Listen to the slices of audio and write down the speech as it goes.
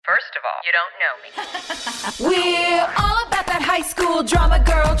First of all, you don't know me. We're all about that high school drama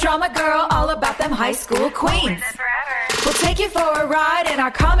girl, all about them high school queens. We'll take you for a ride in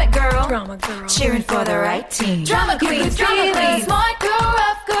our comic girl, drama girl, cheering for the right team. Drama queens, smart girl,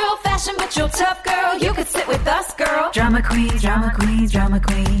 rough girl, fashion but you're tough girl. You could sit with us, girl. Drama queens, drama queens, drama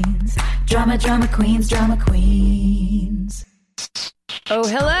queens, drama queens, drama queens. Oh,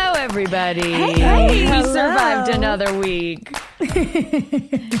 hello, everybody. Hey, we hello. survived another week.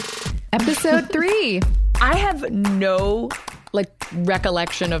 Episode 3. I have no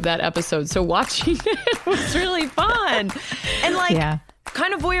recollection of that episode, so watching it was really fun and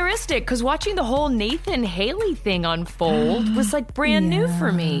kind of voyeuristic, because watching the whole Nathan Haley thing unfold was brand new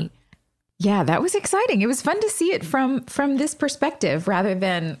for me. Yeah, that was exciting. It was fun to see it from this perspective rather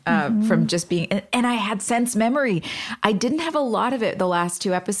than from just being. And I had sense memory. I didn't have a lot of it the last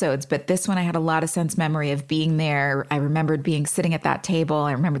 2 episodes, but this one I had a lot of sense memory of being there. I remembered sitting at that table.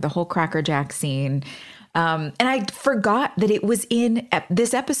 I remembered the whole Cracker Jack scene. And I forgot that it was in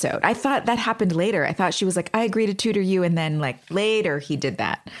this episode. I thought that happened later. I thought she was like, I agree to tutor you. And then later he did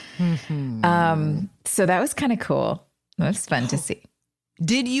that. So that was kind of cool. That was fun to see.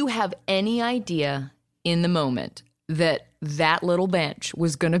 Did you have any idea in the moment that little bench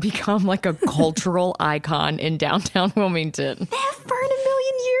was going to become a cultural icon in downtown Wilmington? Never in a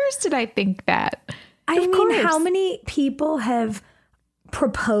million years did I think that. I mean, how many people have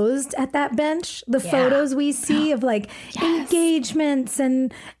proposed at that bench? The photos we see of engagements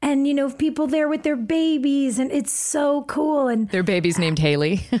and people there with their babies, and it's so cool. And their baby's named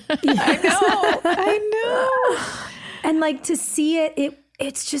Haley. I know. And to see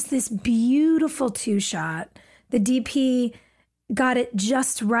it's just this beautiful 2-shot. The DP got it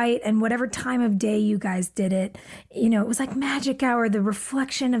just right, and whatever time of day you guys did it, it was like magic hour, the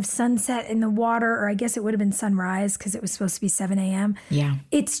reflection of sunset in the water, or I guess it would have been sunrise because it was supposed to be 7 a.m. Yeah.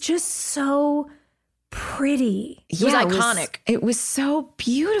 It's just so pretty. It was iconic. It was so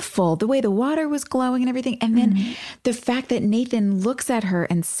beautiful, the way the water was glowing and everything. And then the fact that Nathan looks at her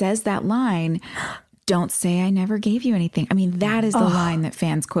and says that line, "Don't say I never gave you anything." I mean, that is the line that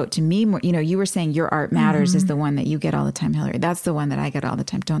fans quote to me. You were saying your art matters is the one that you get all the time, Hillary. That's the one that I get all the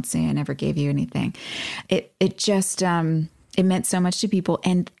time. "Don't say I never gave you anything." It just it meant so much to people.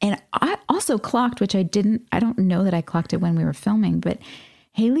 And I also clocked, which I don't know that I clocked it when we were filming, but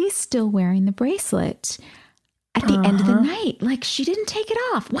Haley's still wearing the bracelet at the end of the night. She didn't take it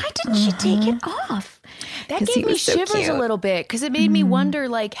off. Why didn't she take it off? That gave me shivers a little bit, because it made me wonder,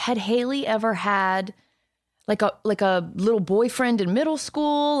 had Haley ever had a little boyfriend in middle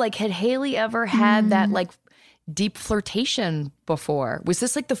school? Had Haley ever had that deep flirtation before? Was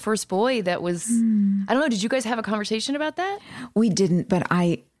this the first boy that was, I don't know. Did you guys have a conversation about that? We didn't, but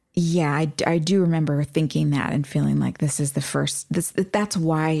I do remember thinking that and feeling like this is the first, that's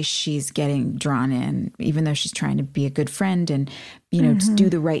why she's getting drawn in, even though she's trying to be a good friend and, just do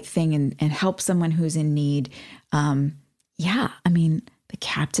the right thing and help someone who's in need. I mean, the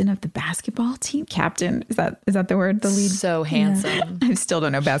captain of the basketball team, captain, is that the word? The lead? So handsome. I still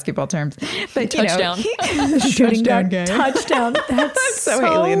don't know basketball terms, but touchdown. Shooting touchdown guard, guy. touchdown. That's so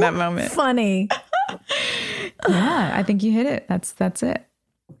Haley in that moment. Funny. Yeah, I think you hit it. That's it.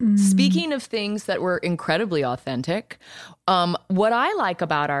 Speaking of things that were incredibly authentic, what I like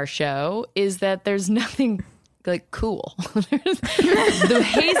about our show is that there's nothing cool. The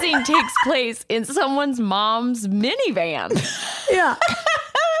hazing takes place in someone's mom's minivan. Yeah.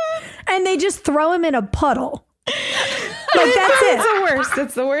 And they just throw him in a puddle. That's it. It's the worst.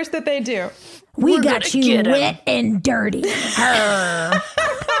 It's the worst that they do. We got you wet and dirty.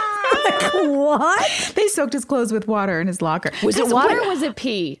 What? They soaked his clothes with water in his locker. Was it water or was it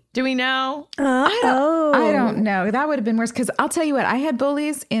pee? Do we know? I don't know. That would have been worse, because I'll tell you what, I had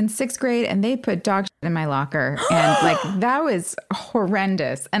bullies in 6th grade and they put dog shit in my locker. And that was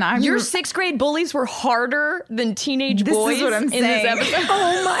horrendous. And Your 6th grade bullies were harder than teenage This boys is what I'm in saying. this episode?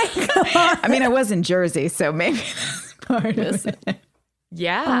 Oh my God. I mean, I was in Jersey, so maybe that's part of it.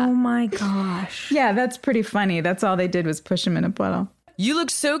 Yeah. Oh my gosh. Yeah, that's pretty funny. That's all they did was push him in a puddle. You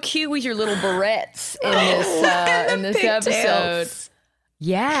look so cute with your little barrettes in this episode. Pigtails.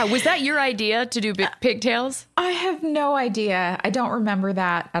 Yeah. Was that your idea to do pigtails? I have no idea. I don't remember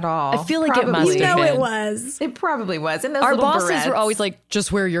that at all. I feel like it must You have know been. it was. It probably was. And those Our little bosses barrettes. were always like,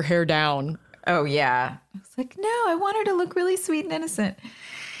 just wear your hair down. Oh, yeah. I was like, no, I want her to look really sweet and innocent.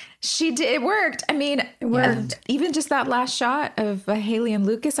 She did. It worked. I mean, it worked. Even just that last shot of Haley and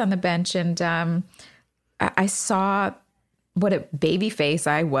Lucas on the bench. And I saw what a baby face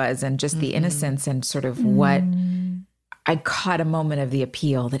I was and just the innocence and sort of what I caught a moment of the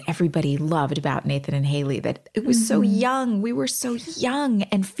appeal that everybody loved about Nathan and Haley, that it was so young. We were so young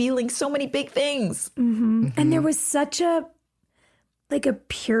and feeling so many big things. And there was such a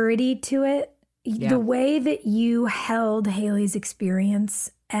purity to it. Yeah. The way that you held Haley's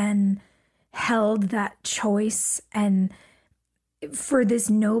experience and held that choice, and for this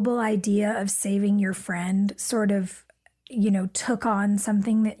noble idea of saving your friend, sort of, took on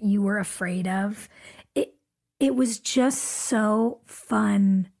something that you were afraid of. It was just so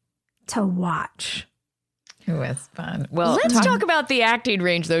fun to watch. It was fun. Well, let's talk about the acting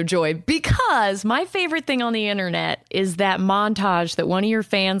range, though, Joy, because my favorite thing on the internet is that montage that one of your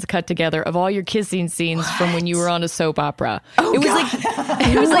fans cut together of all your kissing scenes from when you were on a soap opera. Oh, it was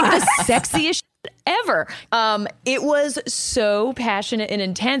like the sexiest ever. It was so passionate and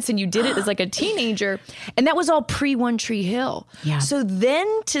intense, and you did it as like a teenager, and that was all pre One Tree Hill. Yeah. So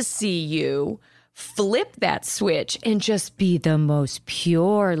then to see you flip that switch and just be the most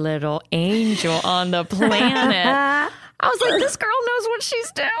pure little angel on the planet. I was like, this girl knows what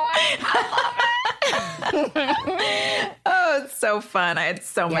she's doing. I love it. Oh, it's so fun. I had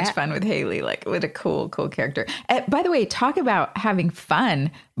so much fun with Haley, like what a cool character. By the way, talk about having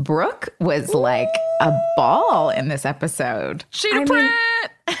fun. Brooke was like a ball in this episode. Sheeta print.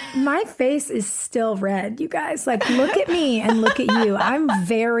 My face is still red, you guys. Like, look at me and look at you. I'm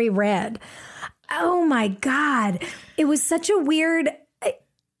very red. Oh my God. It was such a weird,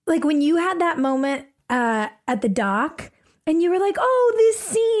 like when you had that moment at the dock and you were like, oh, this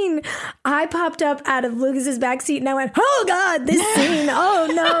scene. I popped up out of Lucas's backseat and I went, oh God, this scene. Oh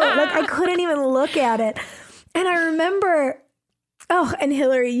no. Like I couldn't even look at it. And I remember, and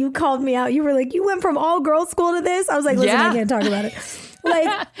Hillary, you called me out. You were like, you went from all girls school to this. I was like, listen, I can't talk about it.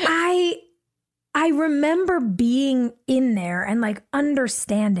 Like I remember being in there and like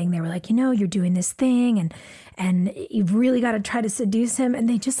understanding. They were like, you're doing this thing and you've really got to try to seduce him. And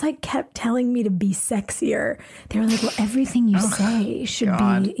they just like kept telling me to be sexier. They were like, well, everything you say should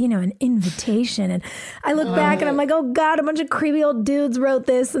be, an invitation. And I look back and I'm like, oh God, a bunch of creepy old dudes wrote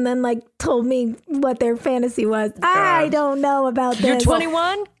this and then like told me what their fantasy was. God. I don't know about this. You're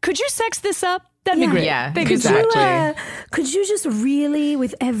 21. Could you sex this up? That'd be great. Yeah, exactly. Could you just really,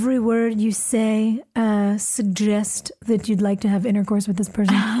 with every word you say, suggest that you'd like to have intercourse with this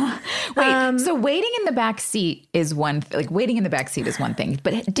person? Wait, so waiting in the back seat is one. Waiting in the back seat is one thing.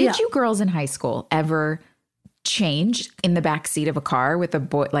 But did you girls in high school ever change in the back seat of a car with a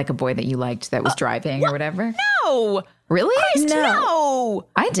boy, like a boy that you liked that was driving or whatever? No, really? No,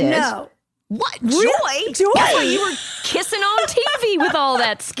 I did. No. What? Joy? That's why you were kissing on TV with all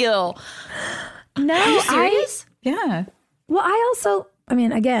that skill. No, are you serious? Yeah. Well,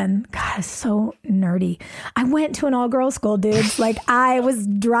 again, God, it's so nerdy. I went to an all-girls school, dudes. Like, I was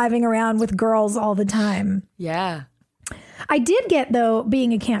driving around with girls all the time. Yeah. I did get, though,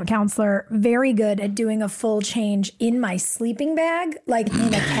 being a camp counselor, very good at doing a full change in my sleeping bag, like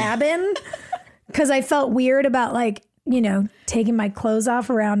in a cabin, because I felt weird about, like, taking my clothes off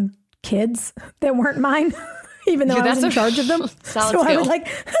around kids that weren't mine. Even though I was in charge of them. Solid so skill. I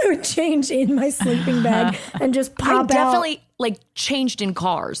would change in my sleeping bag and just pop out. I definitely changed in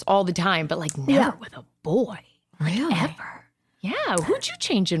cars all the time, but never with a boy. Really? Ever. Yeah. Who'd you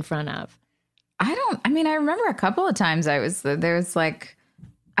change in front of? I remember a couple of times there was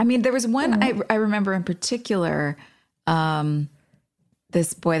one I remember in particular,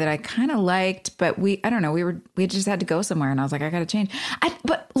 this boy that I kind of liked, but we just had to go somewhere and I was like, I got to change.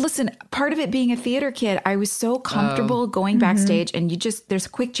 But listen, part of it being a theater kid, I was so comfortable going backstage and there's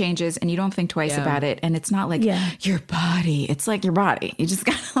quick changes and you don't think twice about it. And it's not like your body. It's like your body. You just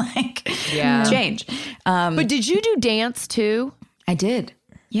got to change. But did you do dance too? I did.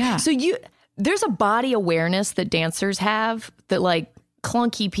 Yeah. So there's a body awareness that dancers have that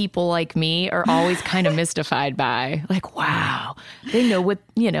clunky people like me are always kind of mystified by. Like, wow, they know what,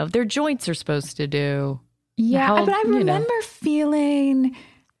 their joints are supposed to do. Yeah, but I remember feeling,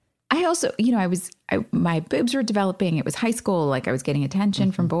 I also, my boobs were developing. It was high school. Like I was getting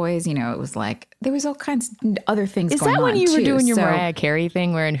attention from boys. It was like, there was all kinds of other things going on. Is that when you were too, doing your Mariah Carey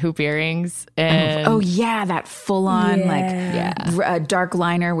thing, wearing hoop earrings? And oh yeah, that full on dark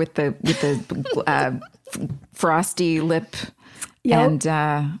liner with the frosty lip. Yep. And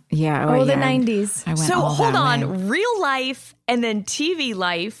the 90s. So hold on, real life and then TV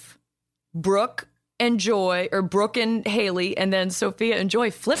life, Brooke and Joy, or Brooke and Haley, and then Sophia and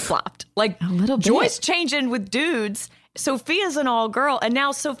Joy flip-flopped. Like a little bit. Joy's changing with dudes. Sophia's an all-girl, and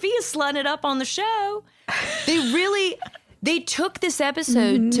now Sophia's slutting it up on the show. They took this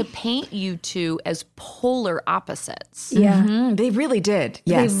episode to paint you two as polar opposites. Yeah. Mm-hmm. They really did.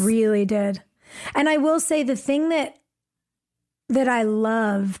 Yes. They really did. And I will say the thing that that I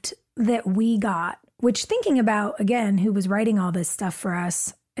loved that we got, which thinking about, again, who was writing all this stuff for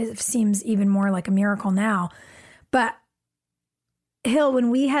us, it seems even more like a miracle now. But Hill, when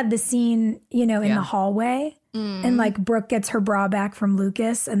we had the scene, in the hallway and like Brooke gets her bra back from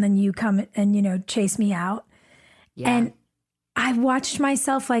Lucas and then you come and, chase me out. Yeah. And I watched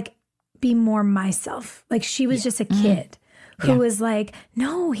myself like be more myself. Like she was just a kid who was like,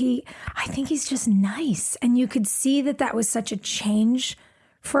 no, I think he's just nice. And you could see that was such a change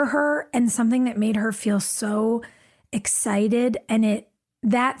for her and something that made her feel so excited. And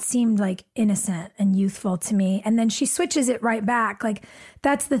that seemed like innocent and youthful to me. And then she switches it right back. Like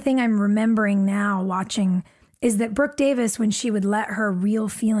that's the thing I'm remembering now watching is that Brooke Davis, when she would let her real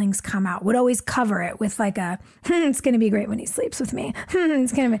feelings come out, would always cover it with like it's going to be great when he sleeps with me.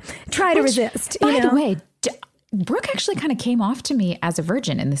 It's going to be, try to resist. By the way, Brooke actually kind of came off to me as a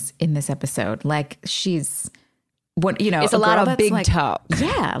virgin in this episode. Like she's it's a lot of big talk.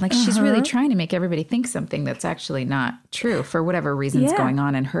 Yeah. Like she's really trying to make everybody think something that's actually not true for whatever reasons going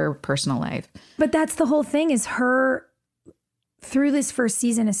on in her personal life. But that's the whole thing is her through this first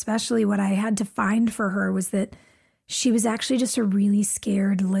season, especially what I had to find for her was that she was actually just a really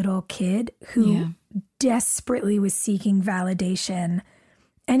scared little kid who desperately was seeking validation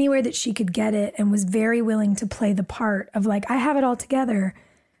anywhere that she could get it and was very willing to play the part of like, I have it all together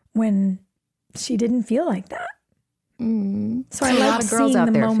when she didn't feel like that. So I a lot of girls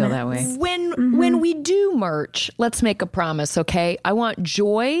out there feel that way. When we do merch, let's make a promise, okay? I want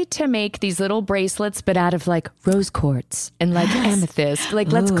Joy to make these little bracelets, but out of like rose quartz and like amethyst.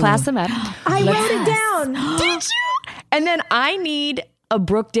 Like let's class them up. I wrote it down. Did you? And then I need a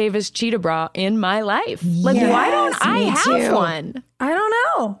Brooke Davis cheetah bra in my life. Like why don't I have one? I don't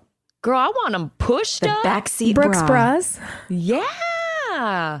know. Girl, I want them pushed up. Backseat Brooks bras. Yeah.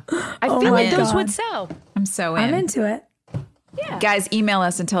 I feel like those would sell. I'm so in. I'm into it. Yeah. Guys, email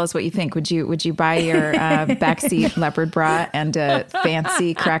us and tell us what you think. Would you buy your backseat leopard bra and a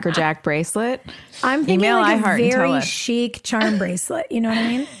fancy Cracker Jack bracelet? I'm thinking email like iHeart a very chic charm bracelet. You know what I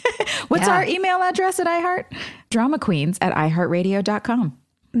mean? What's our email address at iHeart? dramaqueens@iheartradio.com.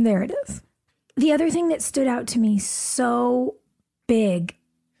 There it is. The other thing that stood out to me so big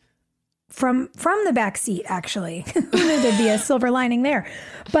from the back seat, actually, there'd be a silver lining there.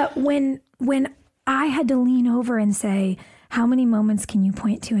 But when I had to lean over and say, how many moments can you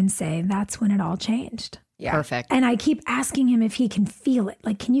point to and say, that's when it all changed? Yeah. Perfect. And I keep asking him if he can feel it.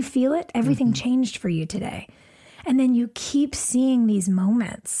 Like, can you feel it? Everything changed for you today. And then you keep seeing these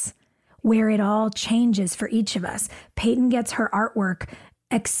moments where it all changes for each of us. Peyton gets her artwork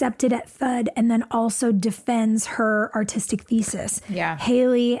accepted at Thud and then also defends her artistic thesis. Yeah.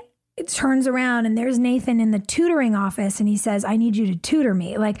 Haley turns around and there's Nathan in the tutoring office and he says, I need you to tutor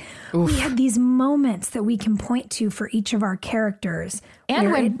me. Like we had these moments that we can point to for each of our characters.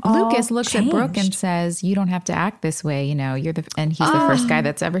 And when Lucas looks at Brooke and says, you don't have to act this way, you're and he's the first guy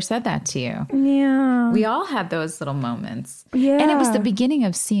that's ever said that to you. Yeah. We all had those little moments. Yeah. And it was the beginning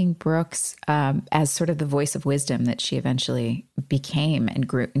of seeing Brooks as sort of the voice of wisdom that she eventually became and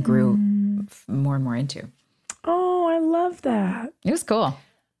grew more and more into. Oh, I love that. It was cool.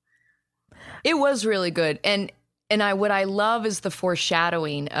 It was really good. And what I love is the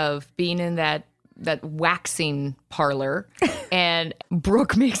foreshadowing of being in that waxing parlor. And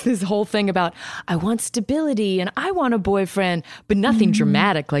Brooke makes this whole thing about, I want stability and I want a boyfriend, but nothing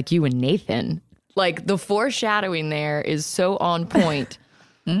dramatic like you and Nathan. Like the foreshadowing there is so on point.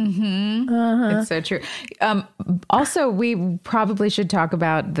 It's so true. Also, we probably should talk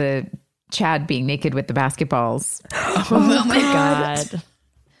about the Chad being naked with the basketballs. Oh my God.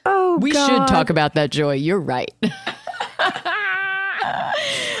 Oh, we should talk about that, Joy. You're right.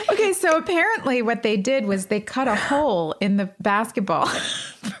 Okay, so apparently what they did was they cut a hole in the basketball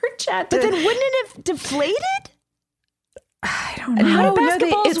for Chad. But then wouldn't it have deflated? I don't know. How do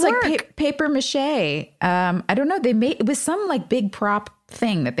basketballs it's work? like paper mache. I don't know. It was some like big prop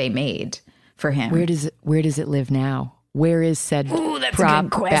thing that they made for him. Where does it live now? Where is said prop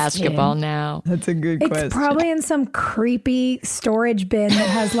basketball now? That's a good question. It's probably in some creepy storage bin that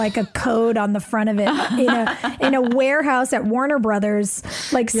has like a code on the front of it in a warehouse at Warner Brothers,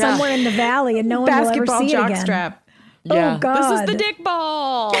 like somewhere in the valley, and no one will ever see it again. Jockstrap. Yeah. Oh God! This is the dick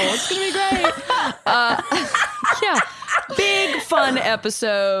ball. It's gonna be great. Yeah, big fun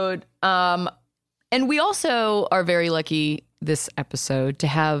episode. And we also are very lucky this episode to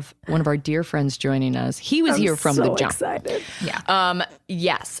have one of our dear friends joining us. He was here from the jump. Excited. Yeah.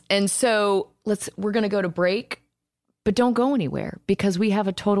 Yes. And so we're going to go to break, but don't go anywhere because we have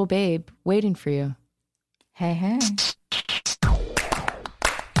a total babe waiting for you. Hey.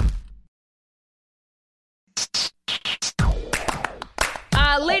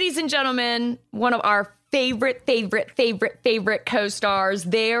 ladies and gentlemen, one of our favorite co-stars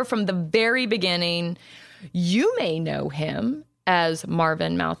there from the very beginning. You may know him as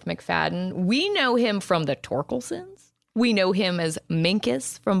Marvin Mouth McFadden. We know him from the Torkelsons. We know him as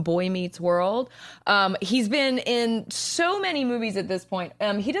Minkus from Boy Meets World. He's been in so many movies at this point.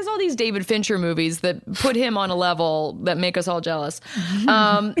 He does all these David Fincher movies that put him on a level that make us all jealous.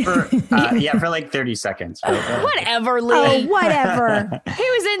 For like 30 seconds. Whatever, Lee. Oh, whatever. He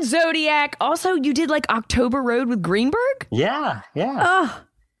was in Zodiac. Also, you did like October Road with Greenberg? Yeah. Oh,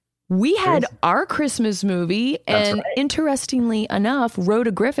 We had our Christmas movie, and interestingly enough,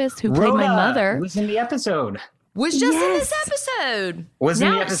 Rhoda Griffiths, who played my mother, was in the episode. was just in this episode. Was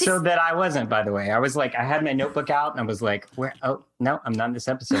in the episode that I wasn't, by the way. I was like, I had my notebook out and I was like, where? Oh, no, I'm not in this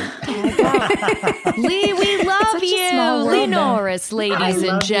episode. Lee, we love you. Lee Norris, ladies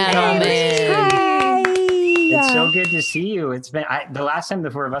and gentlemen. hi. It's so good to see you. It's been the last time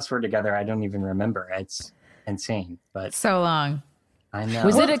the four of us were together, I don't even remember. It's insane, but So long. I know.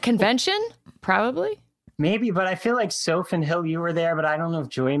 Was it a convention? Probably. Maybe, but I feel like Soph and Hill, you were there, but I don't know if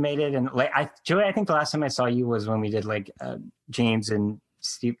Joey made it. And like, Joey, I think the last time I saw you was when we did like James and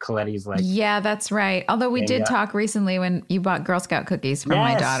Steve Coletti's like. Yeah, that's right. Although we did talk recently when you bought Girl Scout cookies for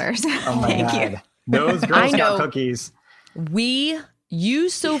my daughters. Oh my God. you. Those Girl Scout cookies. You,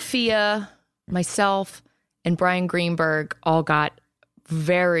 Sophia, myself, and Brian Greenberg all got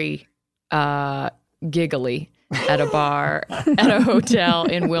very giggly at a bar at a hotel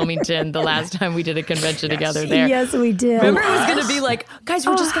in Wilmington the last time we did a convention together there. Yes, we did. Remember, it was going to be like, guys,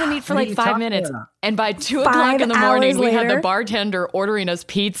 we're just going to meet for like 5 minutes. And by 2 o'clock in the morning, we had the bartender ordering us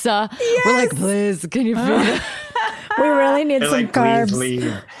pizza. Yes. We're like, please, can you feed it? We really need some carbs.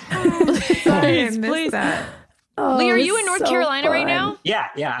 Please leave. Please. That. Oh, Lee, are you in North Carolina right now? Yeah,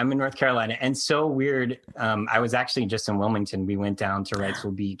 I'm in North Carolina. And so weird. I was actually just in Wilmington. We went down to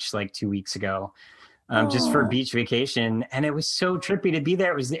Wrightsville Beach like 2 weeks ago. Just for a beach vacation. And it was so trippy to be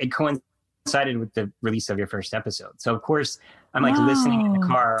there. It coincided with the release of your first episode. So of course I'm like listening in the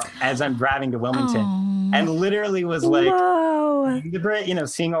car as I'm driving to Wilmington and literally was like,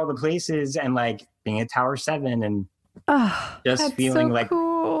 seeing all the places and like being at Tower 7 and just feeling so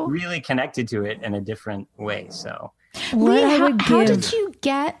cool. Really connected to it in a different way. So Lee, how did you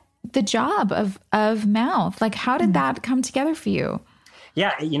get the job of Mouth? Like, how did that come together for you?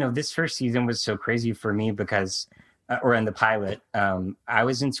 Yeah, this first season was so crazy for me because, or in the pilot, I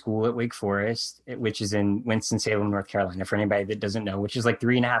was in school at Wake Forest, which is in Winston-Salem, North Carolina, for anybody that doesn't know, which is like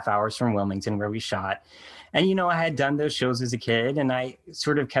 3.5 hours from Wilmington where we shot. And, I had done those shows as a kid and I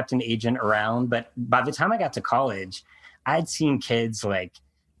sort of kept an agent around. But by the time I got to college, I'd seen kids like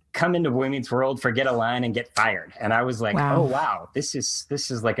come into Boy Meets World, forget a line and get fired. And I was like, oh, wow, this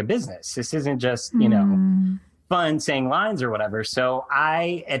is like a business. This isn't just, fun saying lines or whatever. So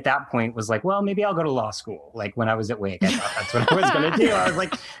I, at that point, was like, well, maybe I'll go to law school. Like when I was at Wake, I thought that's what I was going to do. I was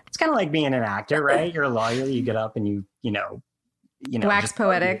like, it's kind of like being an actor, right? You're a lawyer. You get up and you wax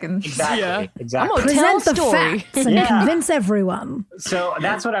poetic and exactly. I'm gonna present tell the story. facts and convince everyone. So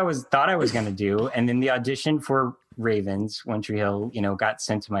that's what thought I was going to do. And then the audition for Ravens, One Tree Hill, got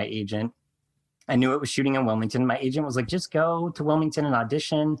sent to my agent. I knew it was shooting in Wilmington. My agent was like, just go to Wilmington and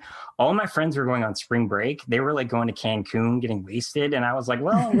audition. All my friends were going on spring break. They were like going to Cancun, getting wasted. And I was like,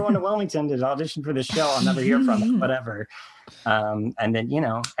 well, I'm going to Wilmington to audition for this show. I'll never hear from them, whatever. And then,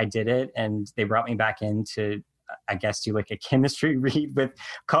 I did it. And they brought me back in to, I guess, do like a chemistry read with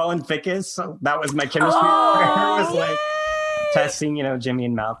Colin Fickus. So that was my chemistry. It was like testing, Jimmy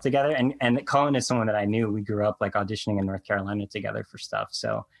and Mouth together. And Colin is someone that I knew. We grew up like auditioning in North Carolina together for stuff.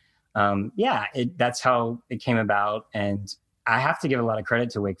 So that's how it came about. And I have to give a lot of credit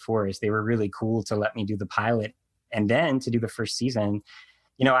to Wake Forest. They were really cool to let me do the pilot and then to do the first season.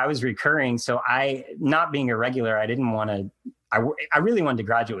 I was recurring. So not being a regular, I didn't want to, I really wanted to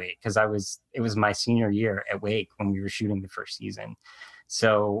graduate because it was my senior year at Wake when we were shooting the first season.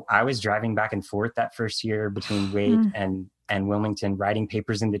 So I was driving back and forth that first year between Wake and Wilmington, writing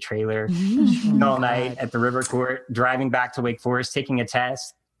papers in the trailer all night at the River Court, driving back to Wake Forest, taking a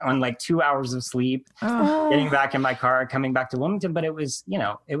test on like 2 hours of sleep, getting back in my car, coming back to Wilmington. But it was,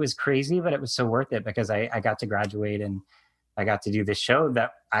 it was crazy, but it was so worth it because I got to graduate and I got to do this show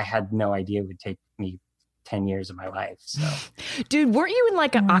that I had no idea would take me 10 years of my life. So, dude, weren't you in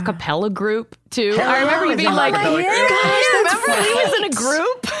like an a cappella group too? I remember you being like, remember he was in a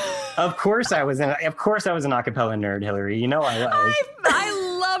group? Of course I was an a cappella nerd, Hillary. I was.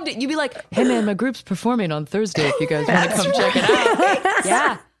 I loved it. You'd be like, hey man, my group's performing on Thursday if you guys want to come check it out.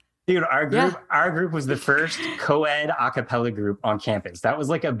 Yeah. Dude, our group was the first co-ed a cappella group on campus. That was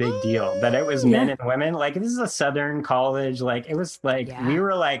like a big deal, that it was men and women. Like, this is a Southern college. Like, it was like, we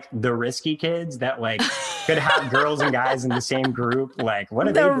were like the risky kids that like could have girls and guys in the same group. Like, what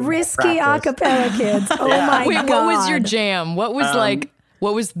are the risky a cappella kids? Oh my God. What was your jam? What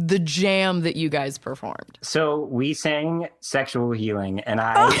was the jam that you guys performed? So we sang Sexual Healing, and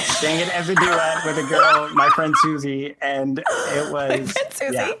I sang it as a duet with a girl, my friend Susie, and it was... My friend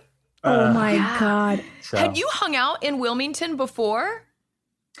Susie? Yeah. Oh my God. So. Had you hung out in Wilmington before?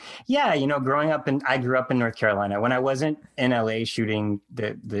 Yeah, growing up I grew up in North Carolina. When I wasn't in LA shooting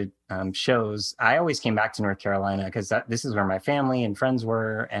the shows, I always came back to North Carolina because this is where my family and friends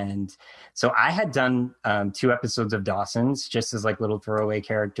were. And so I had done 2 episodes of Dawson's just as like little throwaway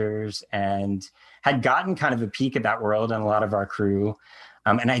characters, and had gotten kind of a peek at that world and a lot of our crew.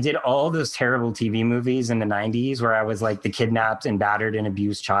 And I did all those terrible TV movies in the 90s where I was like the kidnapped and battered and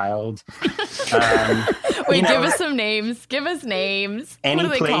abused child. Wait, give us some names. Give us names. Any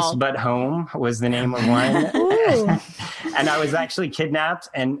Place But Home was the name of one. And I was actually kidnapped,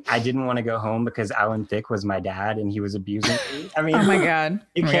 and I didn't want to go home because Alan Thicke was my dad and he was abusing me. I mean, oh my God.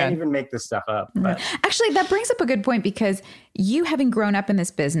 You can't even make this stuff up. But. Actually, that brings up a good point, because you, having grown up in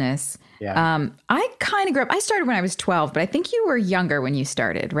this business, I kind of grew up. I started when I was 12, but I think you were younger when you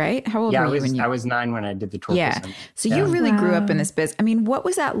started, right? How old were you? I was 9 when I did the 12%. Yeah. So you really grew up in this business. I mean, what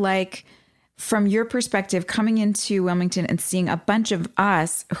was that like from your perspective, coming into Wilmington and seeing a bunch of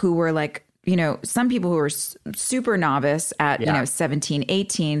us who were like, some people who were super novice at, 17,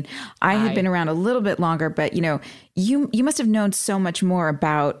 18. I had been around a little bit longer, but, you must have known so much more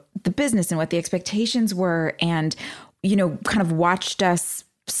about the business and what the expectations were, and, kind of watched us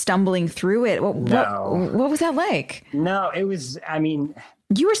stumbling through it. What was that like? No, it was,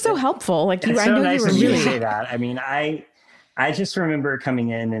 you were so helpful. Like, I know nice you were of you really to say that. I just remember coming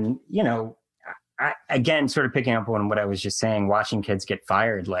in and, I, again, sort of picking up on what I was just saying, watching kids get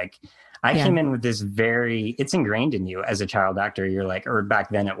fired. Like, I came in with this it's ingrained in you as a child actor. You're like, or back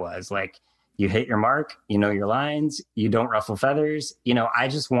then it was like, you hit your mark, your lines, you don't ruffle feathers. I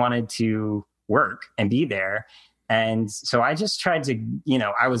just wanted to work and be there. And so I just tried to,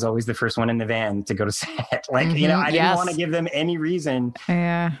 I was always the first one in the van to go to set. Like, I didn't want to give them any reason.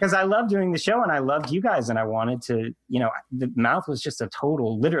 Yeah. Because I loved doing the show and I loved you guys. And I wanted to, the Mouth was just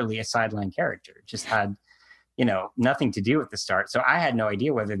literally a sideline character. It just had, nothing to do with the start. So I had no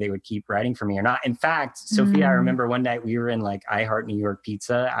idea whether they would keep writing for me or not. In fact, Sophia, I remember one night we were in like I Heart New York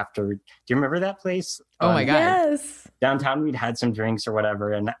Pizza after, do you remember that place? Oh my God. Yes. Downtown, we'd had some drinks or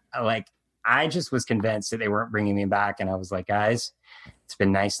whatever. And I just was convinced that they weren't bringing me back. And I was like, guys, it's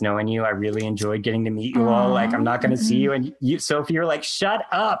been nice knowing you. I really enjoyed getting to meet you all. Like, I'm not going to see you. And you, Sophie, you're like, shut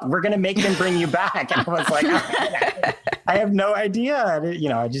up. We're going to make them bring you back. And I was like, I have no idea. I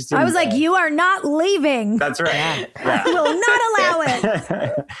just didn't. I was like, you are not leaving. That's right. I will not allow it.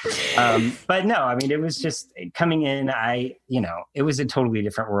 But no, it was just coming in. It was a totally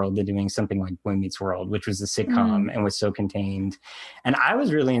different world than doing something like Boy Meets World, which was a sitcom and was so contained. And I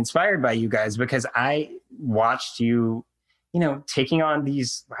was really inspired by you guys because I watched you, taking on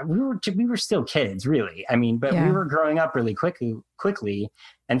these, we were still kids, really. But we were growing up really quickly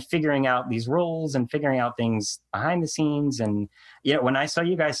and figuring out these roles and figuring out things behind the scenes. And, when I saw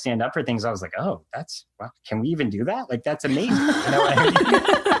you guys stand up for things, I was like, oh, can we even do that? Like, that's amazing. You know what I mean?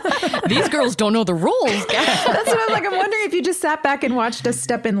 These girls don't know the rules. That's what I'm like. I'm wondering if you just sat back and watched us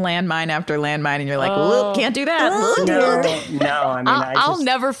step in landmine after landmine and you're like, whoop, can't do that. No. I'll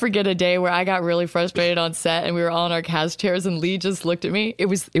never forget a day where I got really frustrated on set and we were all in our cast chairs and Lee just looked at me. It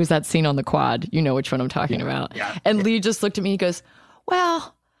was that scene on the quad. You know which one I'm talking about. Yeah. And Lee just looked at me. He goes,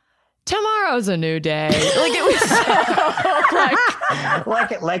 well, tomorrow's a new day. Like, it was so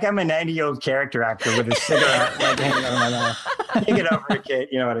like I'm a 90-year-old character actor with a cigarette like hanging on my mouth. Take it over, kid.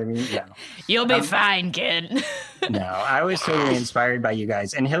 You know what I mean? Yeah. You'll be fine, kid. No, I was totally inspired by you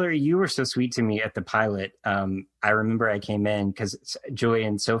guys. And Hillary, you were so sweet to me at the pilot. I remember I came in because Joy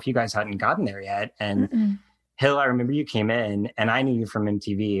and Sophie, you guys hadn't gotten there yet. And Hill, I remember you came in and I knew you from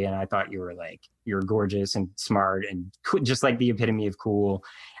MTV and I thought you were gorgeous and smart and just like the epitome of cool.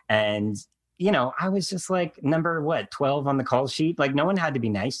 And, I was just like number 12 on the call sheet. Like, no one had to be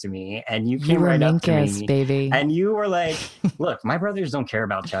nice to me. And you came right up to me, baby. And you were like, look, my brothers don't care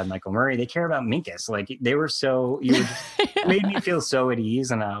about Chad Michael Murray. They care about Minkus. Like, they were you made me feel so at ease.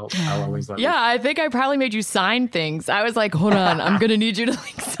 And I'll always love you. Yeah, I think I probably made you sign things. I was like, hold on, I'm going to need you to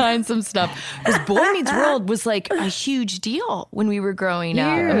sign some stuff. Because Boy Meets World was like a huge deal when we were growing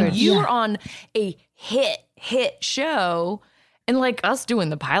up. You were on a hit show. And like us doing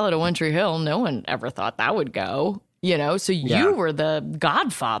the pilot of One Tree Hill, no one ever thought that would go. you know, so you were the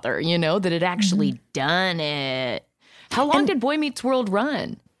godfather, you know, that had actually done it. How long did Boy Meets World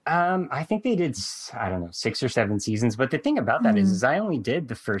run? I think they did, I don't know, 6 or 7 seasons. But the thing about that is I only did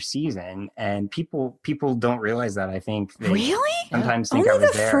the first season, and people don't realize that. I think they sometimes think only I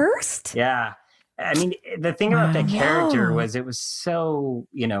was the there. First? Yeah. I mean, the thing about that character was it was so,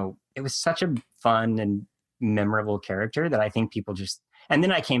 you know, it was such a fun and memorable character that I think people just, and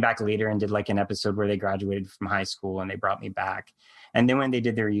then I came back later and did like an episode where they graduated from high school and they brought me back. And then when they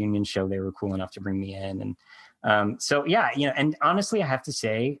did their reunion show, they were cool enough to bring me in. And so, yeah, you know, and honestly, I have to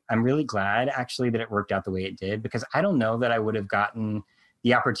say, I'm really glad actually that it worked out the way it did, because I don't know that I would have gotten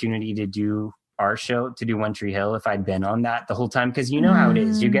the opportunity to do our show, to do One Tree Hill, if I'd been on that the whole time. Because you know how it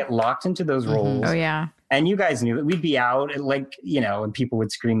is. You get locked into those roles. Oh, yeah. And you guys knew that we'd be out like, you know, and people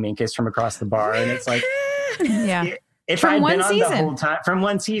would scream Minkus from across the bar. And it's like, if I'd been on the whole time from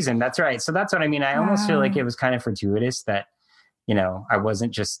one season, that's right. So that's what I mean. I almost feel like it was kind of fortuitous that, you know, I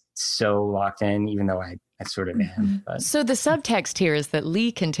wasn't just so locked in, even though I sort of am. But. So the subtext here is that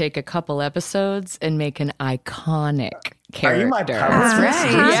Lee can take a couple episodes and make an iconic character. Are you my That's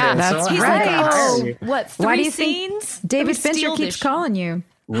right. Yeah, that's He's right. like, what, 3 Why do you scenes? think David Fincher keeps calling you?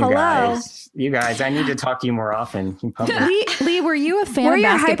 You guys, I need to talk to you more often. Lee, were you a fan We're of your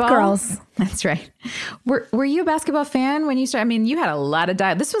basketball? hype girls. That's right. Were you a basketball fan when you started? I mean, you had a lot of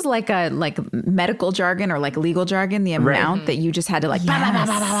This was like a medical jargon or like legal jargon. The amount that you just had to like. Bah, bah,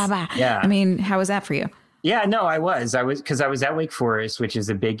 bah, bah, bah, bah. Yeah. I mean, how was that for you? Yeah, no, I was because I was at Wake Forest, which is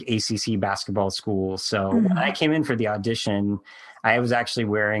a big ACC basketball school. So when I came in for the audition, I was actually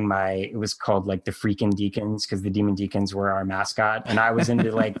wearing it was called like the Freakin' Deacons, because the Demon Deacons were our mascot. And I was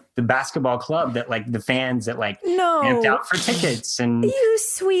into like the basketball club that like the fans that like amped out for tickets. And you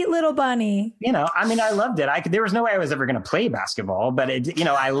sweet little bunny. You know, I mean, I loved it. There was no way I was ever going to play basketball, but it, you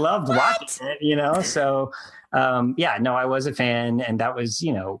know, I loved watching it, you know, so yeah, no, I was a fan, and that was,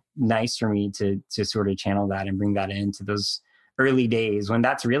 you know, nice for me to sort of channel that and bring that into those early days when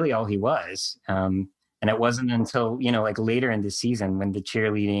that's really all he was. And it wasn't until, you know, like later in the season when the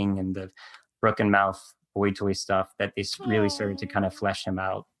cheerleading and the Brook and Mouth boy toy stuff that they really started to kind of flesh him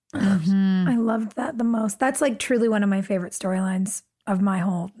out. I loved that the most. That's like truly one of my favorite storylines of my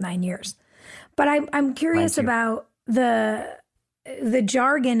whole 9 years. But I'm curious about the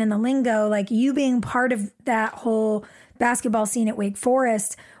jargon and the lingo, like you being part of that whole basketball scene at Wake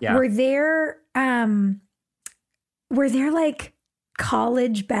Forest. Yeah. Were there like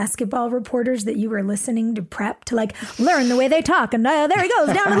college basketball reporters that you were listening to prep to like learn the way they talk, and there he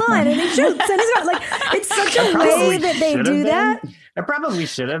goes down the line and he shoots and he's not like, it's such a way that they do that. I probably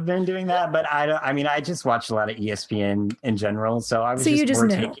should have been doing that, but I just watched a lot of ESPN in general, so I was you just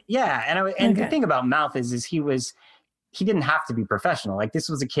knew. And the thing about Mouth is he didn't have to be professional. Like, this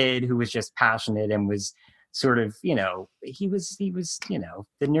was a kid who was just passionate and was sort of, you know, he was you know,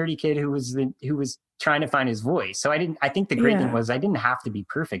 the nerdy kid who was trying to find his voice. So I think the great thing was I didn't have to be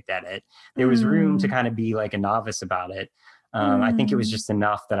perfect at it. There was room to kind of be like a novice about it. I think it was just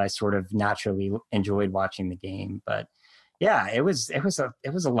enough that I sort of naturally enjoyed watching the game. But yeah, it was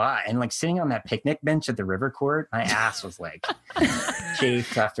a lot. And like sitting on that picnic bench at the river court, my ass was like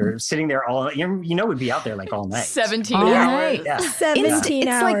chafed after sitting there we'd be out there like all night. 17 all hours. Night. Yeah. 17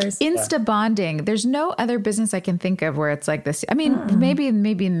 hours. It's like insta bonding. There's no other business I can think of where it's like this. I mean,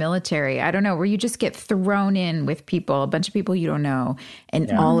 maybe military. I don't know, where you just get thrown in with people, a bunch of people you don't know.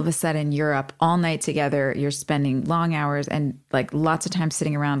 And all of a sudden you're up all night together. You're spending long hours and like lots of time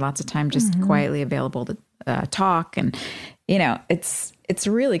sitting around, lots of time just quietly available to talk. And, you know, it's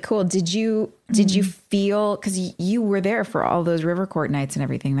really cool. Did you feel, because you were there for all those river court nights and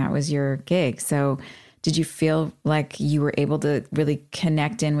everything, that was your gig. So did you feel like you were able to really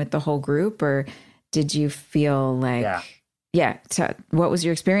connect in with the whole group, or did you feel like, so what was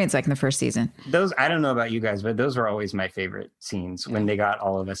your experience like in the first season? Those, I don't know about you guys, but those were always my favorite scenes when they got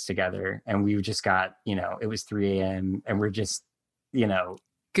all of us together and we just got, you know, it was 3 a.m. and we're just, you know,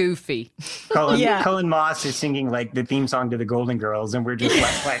 goofy. Cullen Moss is singing like the theme song to the Golden Girls, and we're just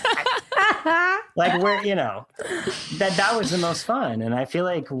like we're, you know, that was the most fun. And I feel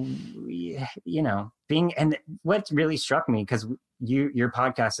like, you know, and what really struck me, because your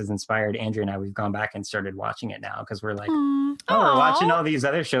podcast has inspired Andrea and I, we've gone back and started watching it now because we're like, we're watching all these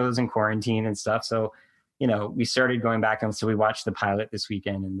other shows in quarantine and stuff. So, you know, we started going back, and so we watched the pilot this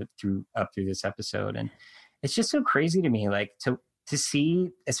weekend and through this episode, and it's just so crazy to me, like to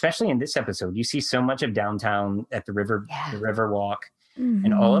see, especially in this episode, you see so much of downtown at the river, the river walk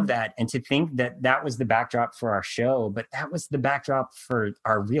and all of that. And to think that was the backdrop for our show, but that was the backdrop for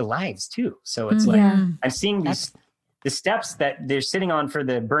our real lives too. So it's like, I'm seeing the steps that they're sitting on for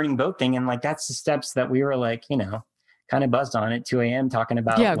the burning boat thing. And like, that's the steps that we were like, you know, kind of buzzed on at 2 a.m. talking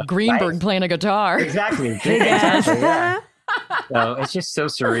about Greenberg life. playing a guitar. Exactly. Yeah. So it's just so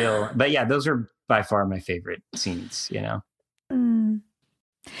surreal. But yeah, those are by far my favorite scenes, you know.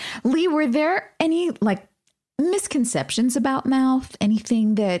 Lee, were there any like misconceptions about Mouth?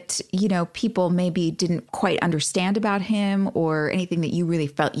 Anything that, you know, people maybe didn't quite understand about him, or anything that you really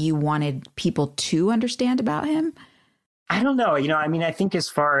felt you wanted people to understand about him? I don't know. You know, I mean, I think as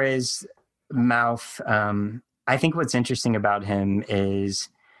far as Mouth, I think what's interesting about him is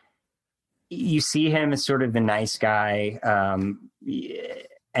you see him as sort of the nice guy,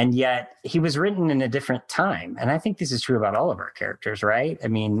 and yet he was written in a different time. And I think this is true about all of our characters, right? I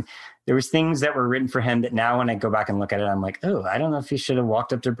mean, there was things that were written for him that now when I go back and look at it, I'm like, oh, I don't know if he should have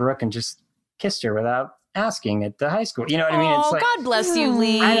walked up to Brooke and just kissed her without asking at the high school. You know what I mean? It's like, God bless you,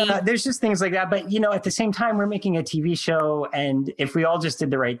 Lee. I don't know. There's just things like that. But, you know, at the same time, we're making a TV show. And if we all just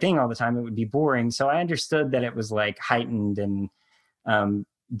did the right thing all the time, it would be boring. So I understood that it was like heightened and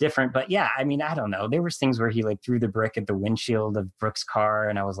different. But yeah, I mean, I don't know. There was things where he like threw the brick at the windshield of Brooke's car.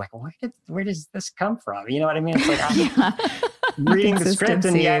 And I was like, where does this come from? You know what I mean? It's like, reading the script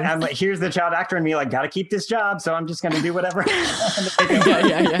and yet I'm like, here's the child actor in me, like, got to keep this job. So I'm just going to do whatever.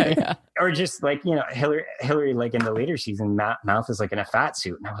 Yeah. Or just like, you know, Hillary, like in the later season, Mouth is like in a fat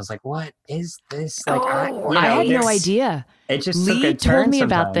suit. And I was like, what is this? Like, I had no idea. It just Lee took a turn told me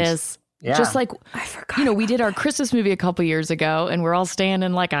sometimes. about this. Yeah. Just like, I forgot. you know, we did our Christmas movie a couple years ago and we're all staying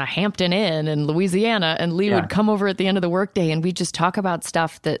in like a Hampton Inn in Louisiana. And Lee would come over at the end of the workday and we'd just talk about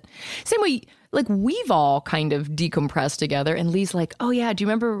stuff that same way, like we've all kind of decompressed together. And Lee's like, oh yeah, do you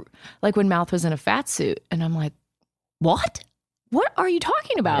remember like when Mouth was in a fat suit? And I'm like, what are you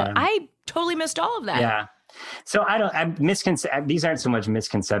talking about? Yeah. I totally missed all of that. Yeah. So these aren't so much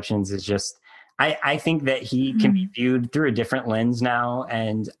misconceptions. It's just, I think that he can be viewed through a different lens now.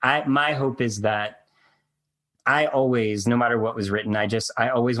 And my hope is that I always, no matter what was written, I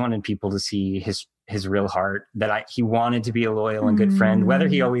always wanted people to see his real heart, that he wanted to be a loyal and good friend. Whether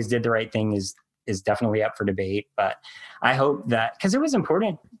he always did the right thing is definitely up for debate. But I hope that, because it was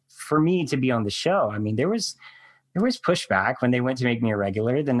important for me to be on the show. I mean, there was pushback when they went to make me a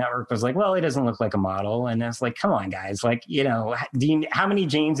regular. The network was like, well, he doesn't look like a model. And I was like, come on, guys. Like, you know, how many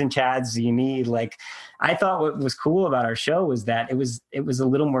Janes and Chads do you need? Like, I thought what was cool about our show was that it was a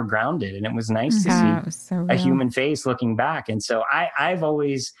little more grounded, and it was nice to see a human face looking back. And so I've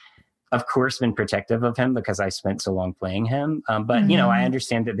always, of course, been protective of him because I spent so long playing him. But, you know, I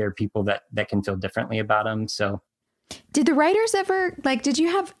understand that there are people that can feel differently about him. So did the writers ever, like, did you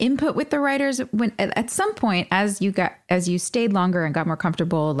have input with the writers when at some point as you stayed longer and got more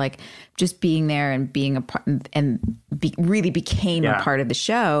comfortable, like just being there and being a part and really became a part of the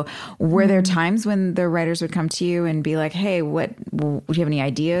show? Were there times when the writers would come to you and be like, hey, would you have any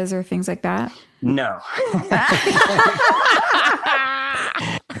ideas or things like that? No.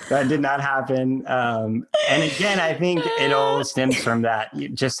 That did not happen. And again, I think it all stems from that,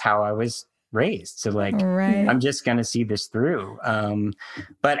 just how I was raised. So like, I'm just going to see this through. And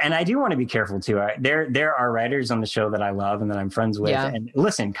I do want to be careful too. There are writers on the show that I love and that I'm friends with. Yeah. And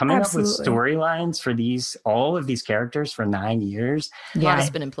listen, coming up with storylines for all of these characters for 9 years. Yeah.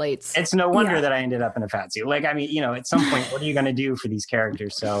 Spinning plates. It's no wonder that I ended up in a fat suit. Like, I mean, you know, at some point, what are you going to do for these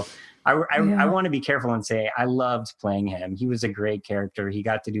characters? So I want to be careful and say, I loved playing him. He was a great character. He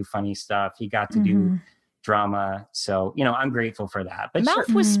got to do funny stuff. He got to do drama. So, you know, I'm grateful for that. But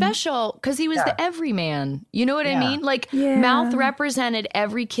Mouth was special because he was the everyman. You know what I mean? Like Mouth represented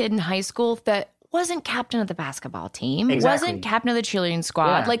every kid in high school that wasn't captain of the basketball team, wasn't captain of the cheerleading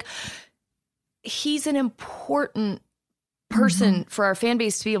squad. Yeah. Like, he's an important person for our fan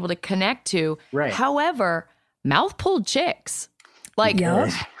base to be able to connect to. Right. However, Mouth pulled chicks. Like,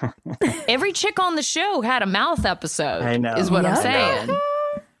 every chick on the show had a Mouth episode. I know. Is what I'm saying.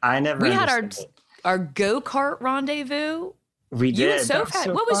 I never. We had our go-kart rendezvous. We did. You and Soph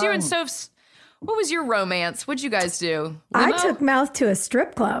had, what was you and Soph's? What was your romance? What'd you guys do? Limo? I took Mouth to a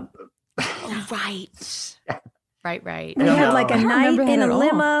strip club. Oh, right. Right. We had like a night in a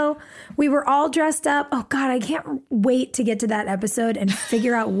limo. We were all dressed up. Oh God, I can't wait to get to that episode and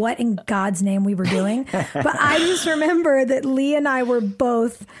figure out what in God's name we were doing. But I just remember that Lee and I were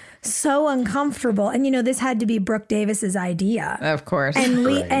both so uncomfortable. And you know, this had to be Brooke Davis's idea. Of course. And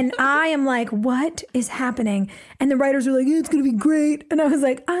Lee and I am like, what is happening? And the writers were like, it's going to be great. And I was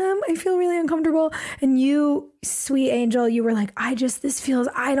like, I feel really uncomfortable. And you, sweet angel, you were like, this feels,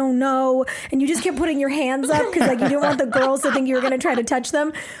 I don't know. And you just kept putting your hands up because like you didn't want the girls to think you were going to try to touch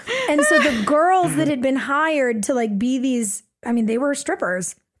them. And so the girls that had been hired to like be these, I mean, they were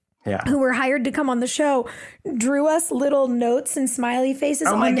strippers. Yeah. Who were hired to come on the show, drew us little notes and smiley faces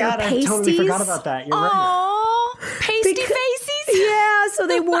on their pasties. I totally forgot about that. You're right. Pasty faces? Yeah, so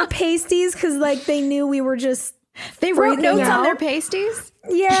they wore pasties because like they knew we were just. They wrote freaking notes on out. their pasties.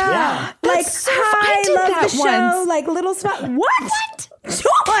 Yeah. Like, so hi, I did love that the show. once. Like, little spot. What?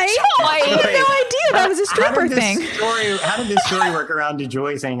 Joy? I had no idea that was a stripper thing. How did this story work around to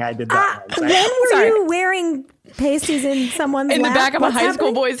Joy saying I did that once? When were you wearing pasties in someone's In the lap? back of a What's high school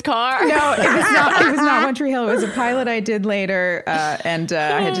happening? boy's car? No, it was not One Tree Hill. It was a pilot I did later, and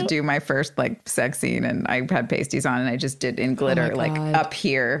I had to do my first like sex scene, and I had pasties on, and I just did in glitter, like up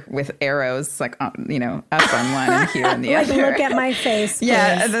here with arrows, like up on one and here on the Like, other. look at my face.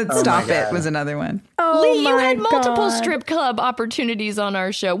 Yeah, please. and then Oh Stop my It God. was another one. Oh Lee, you my had multiple God. strip club opportunities on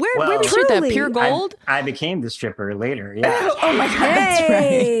our show. Where Well, did you shoot that? truly. Pure Gold? I became the stripper later. Yeah. Oh my God, that's right.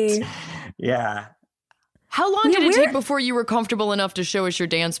 Hey. Yeah. How long Yeah, did it where- take before you were comfortable enough to show us your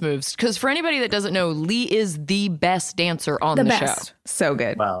dance moves? Because for anybody that doesn't know, Lee is the best dancer on the, show. best. So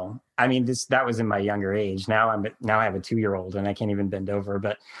good. Well, I mean, that was in my younger age. Now I have a 2-year-old and I can't even bend over.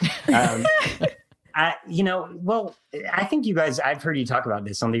 But, I think you guys, I've heard you talk about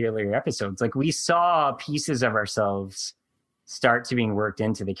this on the earlier episodes. Like we saw pieces of ourselves start to being worked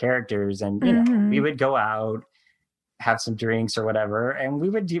into the characters, and you know, we would go out, have some drinks or whatever, and we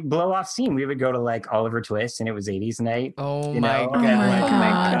would blow off scene. We would go to like Oliver Twist, and it was 80s night. Oh you my know, God. and, Oh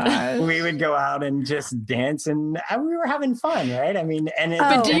my God. we would go out and just dance, and we were having fun, right? I mean, and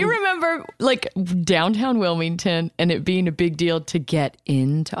But do you remember like downtown Wilmington and it being a big deal to get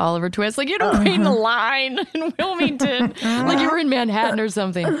into Oliver Twist? Like you had to wait in the line in Wilmington, like you were in Manhattan or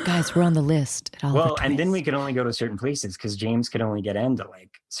something. Guys, we're on the list at Oliver well, Twist. and then we could only go to certain places because James could only get into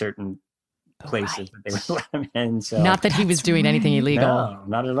like certain places that they would let him in. So Not that he was doing anything illegal. no,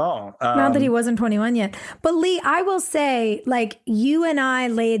 not at all. Not that he wasn't 21 yet. But Lee, I will say, like, you and I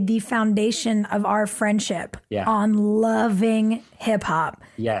laid the foundation of our friendship Yeah. on loving hip hop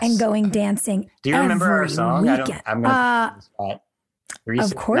Yes. and going dancing. Do you remember our every song? Weekend. I'm gonna put you on the spot.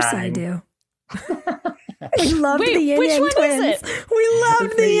 Of course I 369. do. We loved Wait, the Yin which Yang one is Twins. it? We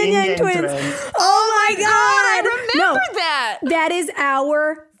loved the Yin Yang Twins. Oh my God. I remember No, that. that is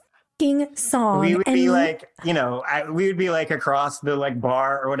our fucking song. We would And be like, we would be like across the like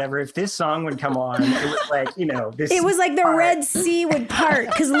bar or whatever. If this song would come on, it was like, this. it was like the part. Red Sea would part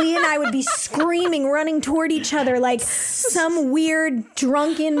because Lee and I would be screaming, running toward each other like some weird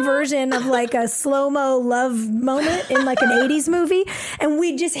drunken version of like a slow-mo love moment in like an 80s movie. And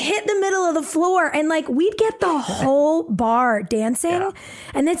we'd just hit the middle of the floor and like we'd get the whole bar dancing. Yeah.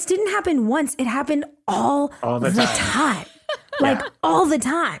 And this didn't happen once. It happened all the the time. time. Like all the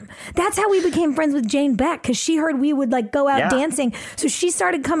time. That's how we became friends with Jane Beck because she heard we would like go out Yeah. dancing. So she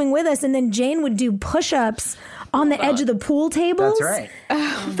started coming with us, and then Jane would do push-ups on the edge of the pool tables.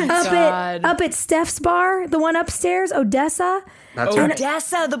 That's right. Up at Steph's bar, the one upstairs, Odessa. That's right.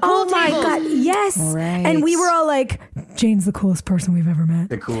 Odessa, the pool Oh my tables. God, yes. Right. And we were all like, Jane's the coolest person we've ever met.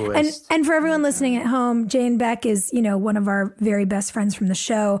 The coolest. And for everyone listening at home, Jane Beck is, one of our very best friends from the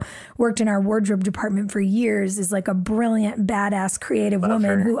show, worked in our wardrobe department for years, is like a brilliant, badass, creative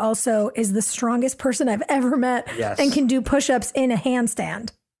woman her. who also is the strongest person I've ever met Yes. and can do push-ups in a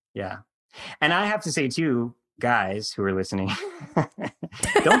handstand. Yeah. And I have to say too, guys who are listening,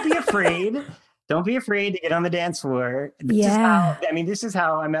 don't be afraid. Don't be afraid to get on the dance floor. This is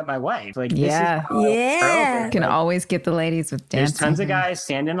how I met my wife. Like, Yeah. this is how Yeah. Can always get the ladies with There's dancing. tons of guys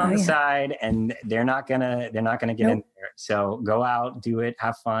standing on Oh, the yeah. side, and they're not gonna get in there. So go out, do it,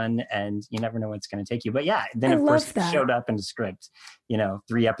 have fun, and you never know what's gonna take you. But yeah, then I of course love that. it showed up in the script.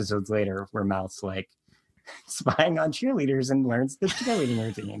 3 episodes later, where Mouth's like spying on cheerleaders and learns the cheerleading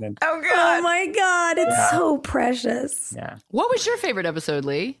routine. And Oh my God, it's Yeah. so precious. yeah. What was your favorite episode,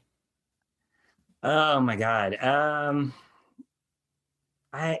 Lee? Oh my God.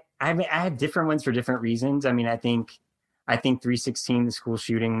 I have different ones for different reasons. I mean, I think 316, the school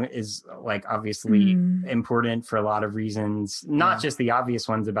shooting, is like obviously important for a lot of reasons, not just the obvious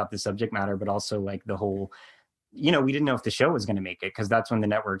ones about the subject matter, but also like the whole, we didn't know if the show was going to make it because that's when the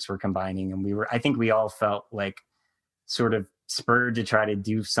networks were combining, and I think we all felt like sort of spurred to try to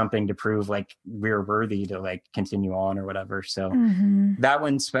do something to prove like we're worthy to like continue on or whatever. So that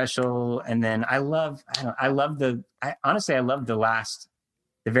one's special. And then I love the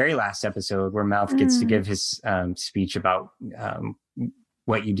very last episode where Mouth gets to give his speech about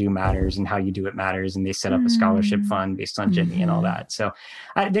what you do matters and how you do it matters. And they set up a scholarship fund based on Jimmy and all that. So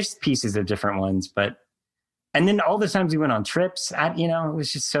there's pieces of different ones, and then all the times we went on trips, it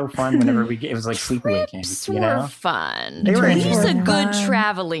was just so fun whenever it was like sleepaway camps, Trips were fun. They were Lee's a interesting. good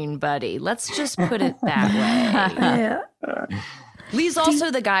traveling buddy. Let's just put it that way. Yeah. Lee's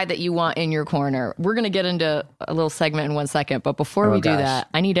also the guy that you want in your corner. We're going to get into a little segment in 1 second, but before we do gosh. that,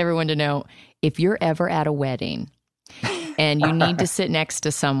 I need everyone to know if you're ever at a wedding and you need to sit next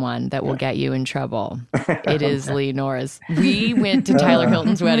to someone that will get you in trouble, it is Lee Norris. We went to Tyler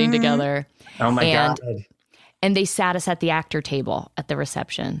Hilton's wedding together. Oh my God. And they sat us at the actor table at the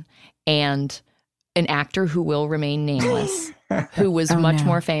reception. And an actor who will remain nameless, who was much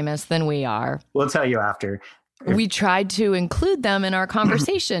more famous than we are. We'll tell you after. We tried to include them in our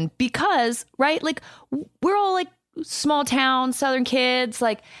conversation because, right, like we're all like small town Southern kids,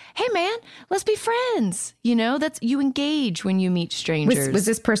 like, hey man, let's be friends. You know, that's, you engage when you meet strangers. Was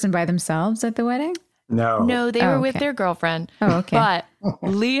this person by themselves at the wedding? No, they were with their girlfriend. Oh, okay. But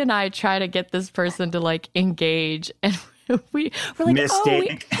Lee and I try to get this person to like engage, and we're like,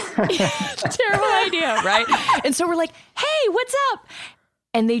 mistake. Terrible idea, right? And so we're like, hey, what's up?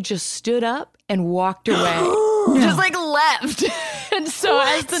 And they just stood up and walked away. Just like left. And so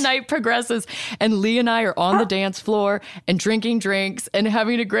as the night progresses and Lee and I are on the dance floor and drinking drinks and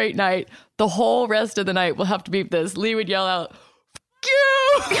having a great night, the whole rest of the night, we'll have to beep this. Lee would yell out,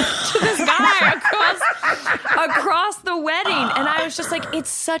 you to this guy across the wedding. And I was just like, it's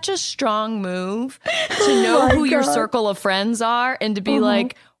such a strong move to know who your circle of friends are and to be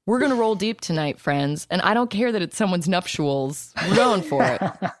like, we're going to roll deep tonight, friends. And I don't care that it's someone's nuptials. We're going for it.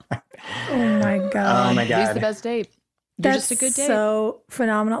 Oh my God. Oh my God. He's the best date. You're just a good date. So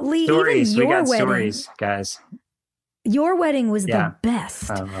phenomenal. Lee, Stories. even We your got wedding, stories, guys. your wedding was the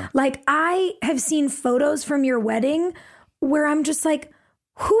best. Like, I have seen photos from your wedding where I'm just like,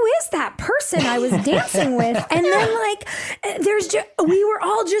 who is that person I was dancing with? And then like, we were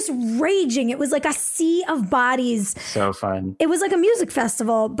all just raging. It was like a sea of bodies. So fun. It was like a music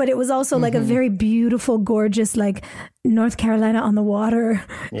festival, but it was also like a very beautiful, gorgeous, like North Carolina on the water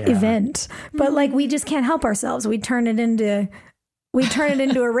event. But like, we just can't help ourselves. We turn it into a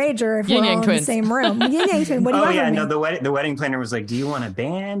rager if we're all in the same room. Yin Yang Twin. What do you want from me? No, the wedding planner was like, do you want a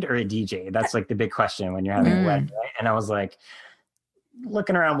band or a DJ? That's like the big question when you're having a wedding, right? And I was like,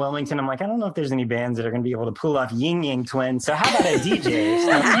 looking around Wilmington, I'm like, I don't know if there's any bands that are going to be able to pull off Yin Yang Twin. So how about a DJ?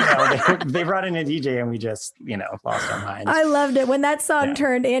 So, they brought in a DJ and we just, lost our minds. I loved it. When that song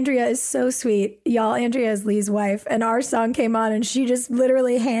turned, Andrea is so sweet. Y'all, Andrea is Lee's wife. And our song came on and she just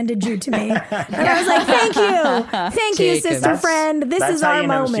literally handed you to me. And I was like, thank you. Thank you, sister friend. This is our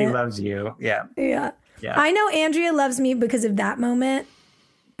moment. She loves you. Yeah. I know Andrea loves me because of that moment.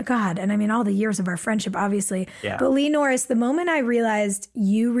 God, and I mean, all the years of our friendship, obviously. Yeah. But Lee Norris, the moment I realized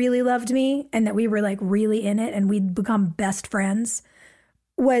you really loved me and that we were like really in it and we'd become best friends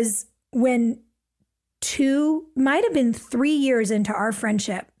was when might have been 3 years into our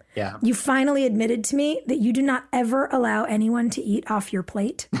friendship. Yeah. You finally admitted to me that you do not ever allow anyone to eat off your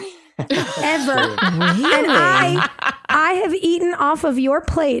plate. Ever. Really? And I have eaten off of your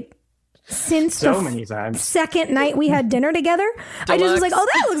plate since so many times. Second night we had dinner together. I just was like, oh,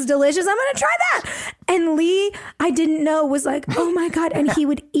 that looks delicious. I'm going to try that. And Lee, I didn't know, was like, oh my God. And he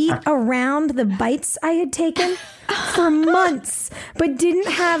would eat around the bites I had taken for months, but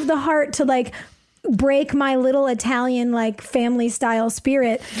didn't have the heart to like break my little Italian like family style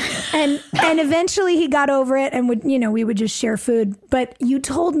spirit. And eventually he got over it and would, we would just share food. But you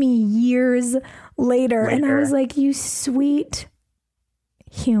told me years later. And I was like, you sweet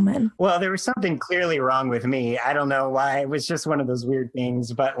human. Well, there was something clearly wrong with me. I don't know why. It was just one of those weird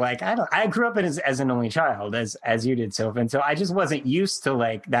things. But like, I grew up as an only child, as you did, Sylvan. So I just wasn't used to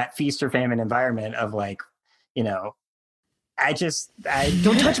like that feast or famine environment of like, I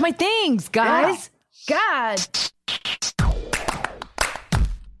don't touch my things, guys. Yeah. God.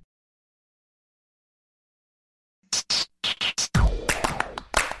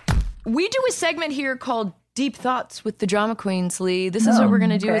 We do a segment here called Deep Thoughts with the Drama Queens, Lee. This is what we're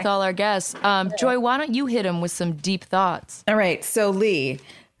going to do with all our guests. Joy, why don't you hit them with some deep thoughts? All right. So, Lee,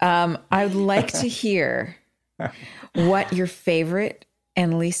 I would like to hear what your favorite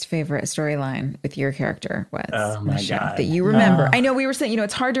and least favorite storyline with your character was. Oh, my God. That you remember. I know we were saying,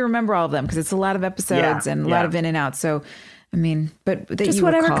 it's hard to remember all of them because it's a lot of episodes and a lot of in and out. So, I mean, but that just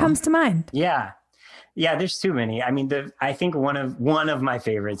whatever comes to mind. Yeah. Yeah, there's too many. I mean, I think one of my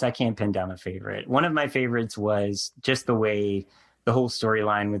favorites, I can't pin down a favorite. One of my favorites was just the way the whole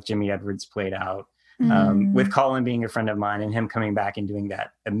storyline with Jimmy Edwards played out, with Colin being a friend of mine and him coming back and doing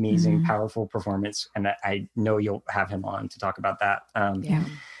that amazing, powerful performance. And I know you'll have him on to talk about that.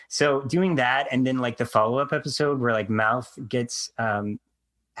 So doing that, and then like the follow-up episode where like Mouth gets,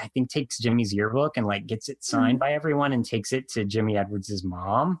 I think takes Jimmy's yearbook and like gets it signed by everyone and takes it to Jimmy Edwards'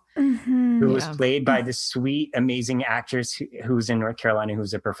 mom, who was played by this sweet, amazing actress who's in North Carolina,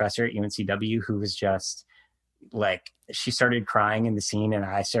 who's a professor at UNCW, who was just like, she started crying in the scene and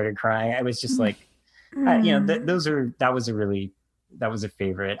I started crying. I was just like, that was a really was a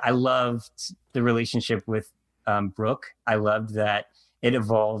favorite. I loved the relationship with Brooke. I loved that it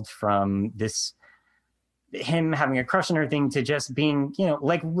evolved from him having a crush on her thing to just being, you know,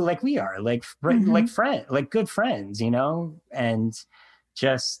 like we are, like good friends, you know, and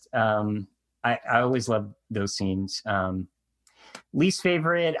just I always love those scenes. Least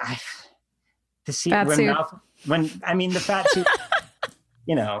favorite, the scene the fat suit.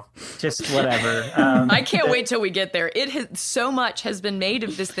 You know, just whatever. I can't wait till we get there. So much has been made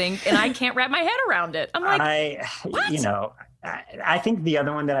of this thing, and I can't wrap my head around it. I'm like, what? You know, I think the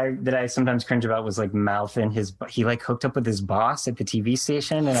other one that I sometimes cringe about was like Mouth and he like hooked up with his boss at the TV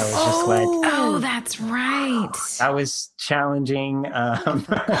station, and I was just like, oh, that's right. That was challenging. You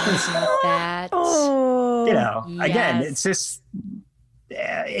know, again, it's just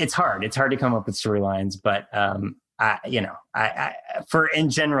it's hard. It's hard to come up with storylines, but in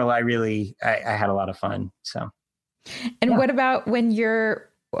general, I had a lot of fun. So, and what about when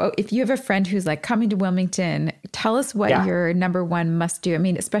if you have a friend who's like coming to Wilmington, tell us what your number one must do. I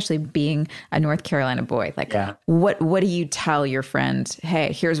mean, especially being a North Carolina boy, like what do you tell your friend?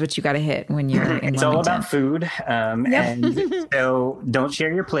 Hey, here's what you got to hit when you're in It's Wilmington. all about food. And so don't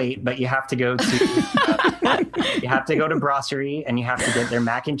share your plate, but you have to go to Brasserie and you have to get their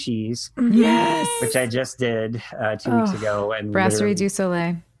mac and cheese. Yes. Which I just did 2 weeks ago. And Brasserie du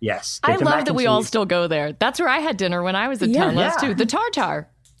Soleil. Yes. I love that we all still go there. That's where I had dinner when I was in town last too. The tartare.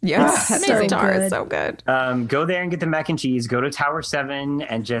 Yes, tartare is so good. Go there and get the mac and cheese. Go to Tower 7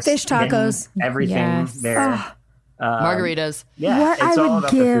 and just fish tacos. Everything there. Margaritas. Yeah, what it's I all would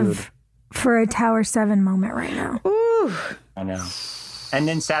about the give food. for a Tower 7 moment right now. Ooh. I know. And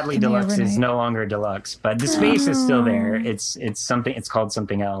then sadly, Deluxe is no longer Deluxe, but the space is still there. It's something. It's called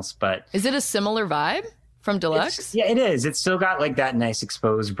something else. But is it a similar vibe from Deluxe? Yeah, it is. It's still got like that nice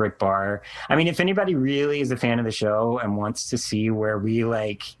exposed brick bar. I mean, if anybody really is a fan of the show and wants to see where we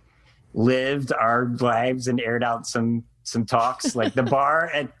like lived our lives and aired out some talks, like the bar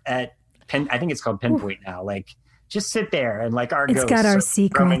at Penn, I think it's called Pinpoint now. Like, just sit there and like our it's ghosts got our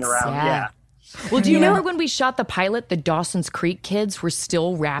roaming secrets. around. Yeah. Well, do you remember when we shot the pilot, the Dawson's Creek kids were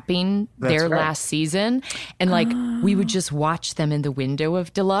still wrapping their last season? And like, we would just watch them in the window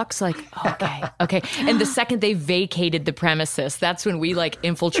of Deluxe, like, okay. And the second they vacated the premises, that's when we like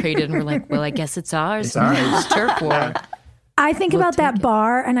infiltrated and we're like, well, I guess it's ours. It's ours. It's turf war. I think about that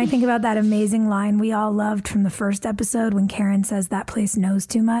bar and I think about that amazing line we all loved from the first episode when Karen says that place knows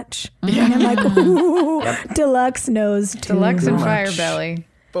too much. And I'm like, ooh, Deluxe knows too Deluxe and much. Firebelly.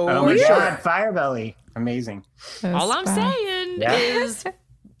 Oh my God, Firebelly. Amazing. All I'm saying is,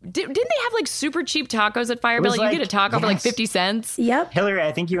 didn't they have like super cheap tacos at Firebelly? like- you get a taco for like 50 cents. Yep. Hillary,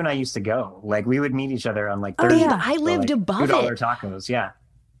 I think you and I used to go. Like, we would meet each other on like Thursday. I lived for, like, above $2 it. tacos. Yeah.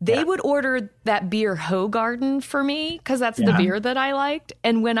 They would order that beer Hoegaarden for me because that's the beer that I liked.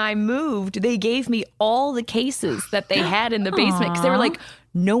 And when I moved, they gave me all the cases that they had in the basement because they were like,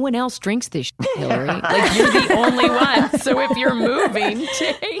 no one else drinks this shit, Hillary. Like, you're the only one. So if you're moving,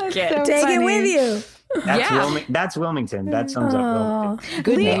 take it. Take it with you. That's Wilmington. That sums up Wilmington.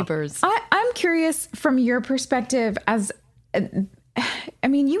 Good neighbors. I'm curious from your perspective as, I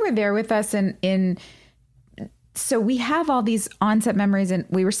mean, you were there with us so we have all these on-set memories and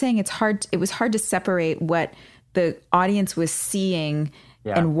we were saying it was hard to separate what the audience was seeing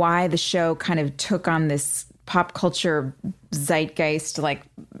and why the show kind of took on this pop culture zeitgeist, like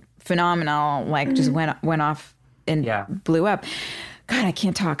phenomenal, like just went off and blew up. God, I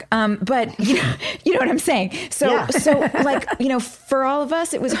can't talk. But you know what I'm saying? So like, you know, for all of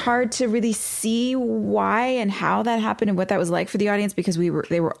us, it was hard to really see why and how that happened and what that was like for the audience because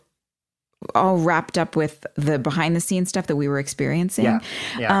they were all wrapped up with the behind the scenes stuff that we were experiencing.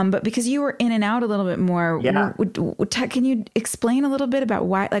 But because you were in and out a little bit more, can you explain a little bit about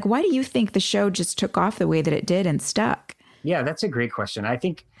why do you think the show just took off the way that it did and stuck? Yeah, that's a great question. I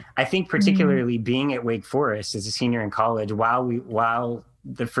think particularly being at Wake Forest as a senior in college while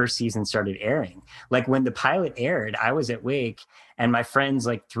the first season started airing, like when the pilot aired, I was at Wake and my friends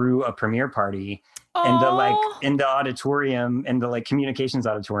like threw a premiere party in the auditorium, in the like communications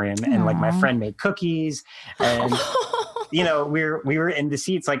auditorium. And like my friend made cookies and, you know, we were in the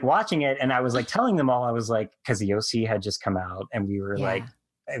seats, like watching it. And I was like telling them all, I was like, cause the OC had just come out and we were like,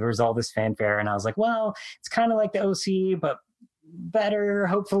 there was all this fanfare. And I was like, well, it's kind of like the OC, but better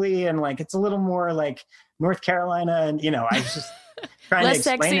hopefully. And like, it's a little more like North Carolina. And, you know, I was just, trying Less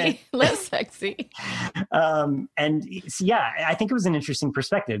to explain sexy. Less sexy. And yeah, I think it was an interesting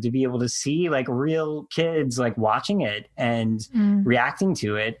perspective to be able to see like real kids like watching it and reacting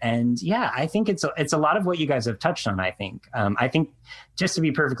to it. And yeah, I think it's a lot of what you guys have touched on. I think just to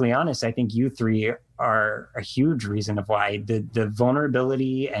be perfectly honest, I think you three are a huge reason of why the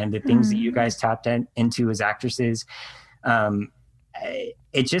vulnerability and the things that you guys tapped into as actresses,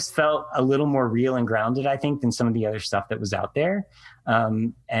 it just felt a little more real and grounded, I think, than some of the other stuff that was out there.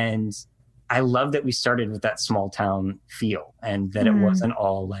 And I love that we started with that small town feel, and that it wasn't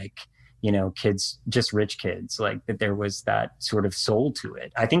all like, you know, kids, just rich kids, like that there was that sort of soul to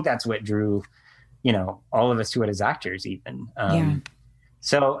it. I think that's what drew, you know, all of us to it as actors even.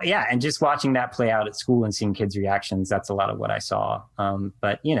 So yeah, and just watching that play out at school and seeing kids' reactions, that's a lot of what I saw.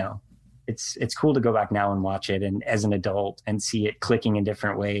 But you know, it's cool to go back now and watch it, and as an adult and see it clicking in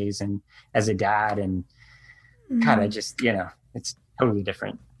different ways, and as a dad, and kind of just, you know, it's totally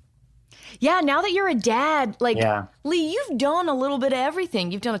different. Yeah, now that you're a dad, like, Lee, you've done a little bit of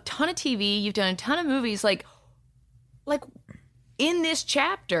everything. You've done a ton of TV, you've done a ton of movies. Like in this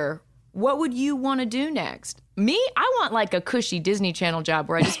chapter, what would you want to do next? Me, I want like a cushy Disney Channel job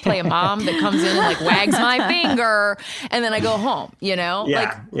where I just play a mom that comes in and like wags my finger, and then I go home, you know?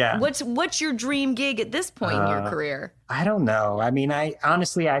 What's your dream gig at this point in your career? I don't know. I mean,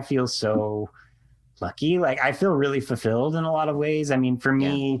 I feel so lucky. Like, I feel really fulfilled in a lot of ways. I mean, for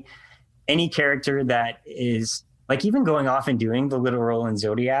me, any character that is like, even going off and doing the little role in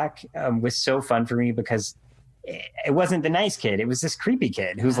Zodiac was so fun for me, because it wasn't the nice kid. It was this creepy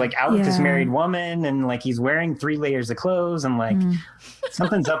kid who's like out with this married woman, and like he's wearing 3 layers of clothes, and like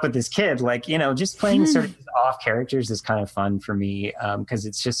something's up with this kid. Like, you know, just playing sort of off characters is kind of fun for me, because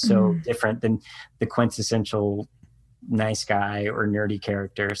it's just so different than the quintessential nice guy or nerdy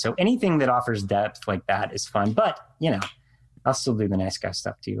character. So anything that offers depth like that is fun. But, you know, I'll still do the nice guy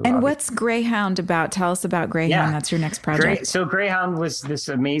stuff too. And what's Greyhound about? Tell us about Greyhound. That's your next project. So Greyhound was this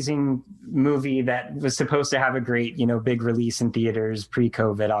amazing movie that was supposed to have a great, you know, big release in theaters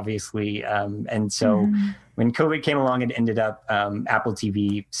pre-COVID, obviously. And so when COVID came along, it ended up, Apple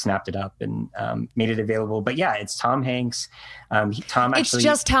TV snapped it up and made it available. But yeah, it's Tom Hanks. It's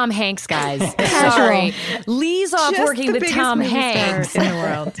just Tom Hanks, guys. Sorry. Lee's off just working with Tom Hanks in the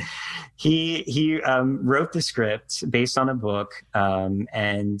world. He wrote the script based on a book,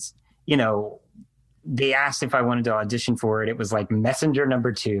 and, you know, they asked if I wanted to audition for it. It was like Messenger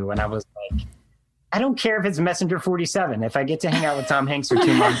number 2. And I was like, I don't care if it's Messenger 47. If I get to hang out with Tom Hanks for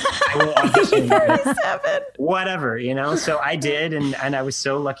 2 months, I will audition. 47. Whatever, you know? So I did. And I was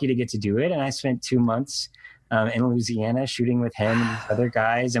so lucky to get to do it. And I spent 2 months in Louisiana shooting with him and these other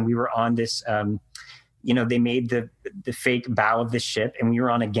guys. And we were on this, you know, they made the fake bow of the ship, and we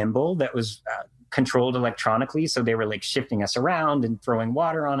were on a gimbal that was controlled electronically. So they were like shifting us around and throwing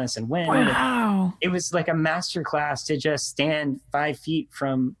water on us and wind. Wow. And it was like a masterclass to just stand 5 feet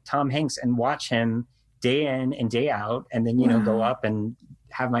from Tom Hanks and watch him day in and day out. And then, you know, go up and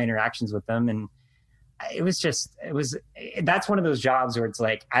have my interactions with them. And that's one of those jobs where it's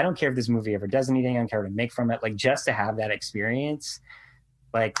like, I don't care if this movie ever does anything. I don't care what I make from it. Like, just to have that experience,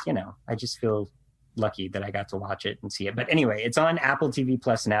 like, you know, I just feel lucky that I got to watch it and see it. But anyway, it's on Apple TV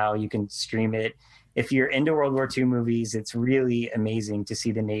Plus now. You can stream it. If you're into World War II movies, it's really amazing to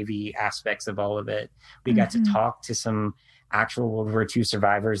see the Navy aspects of all of it. We got to talk to some actual World War II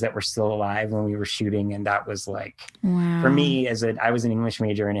survivors that were still alive when we were shooting. And that was like, for me, I was an English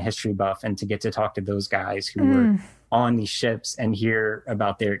major and a history buff, and to get to talk to those guys who were on these ships and hear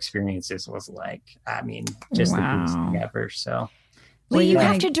about their experiences was like, I mean, just the coolest thing ever. So Lee, you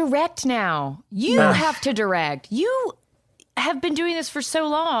have to direct now. You have to direct. You have been doing this for so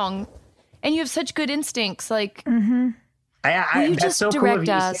long, and you have such good instincts. Like, you that's just so direct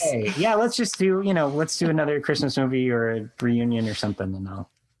cool us. Say. Yeah, let's just do, you know, let's do another Christmas movie or a reunion or something, and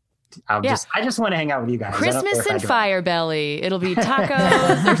I just want to hang out with you guys. Christmas in Fire Belly. It'll be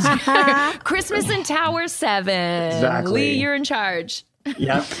tacos. Christmas in Tower 7. Exactly. Lee, you're in charge.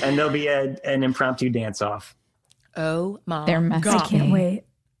 Yep, and there'll be an impromptu dance off. Oh my God. I can't wait.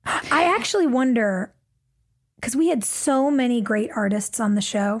 I actually wonder, because we had so many great artists on the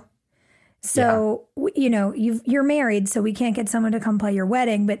show. So, you know, you're married, so we can't get someone to come play your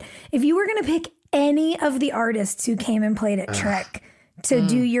wedding. But if you were going to pick any of the artists who came and played at Trek to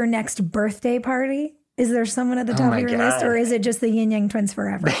do your next birthday party, is there someone at the top of your list, or is it just the Yin Yang Twins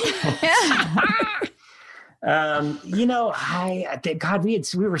forever? You know, I think, God, we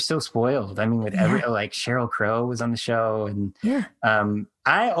were so spoiled. I mean, with like Sheryl Crow was on the show, and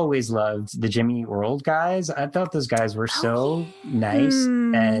I always loved the Jimmy World guys. I thought those guys were so nice,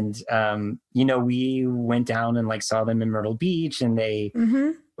 and you know, we went down and like saw them in Myrtle Beach, and they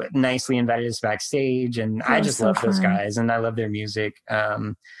nicely invited us backstage, and I just love those guys, and I love their music.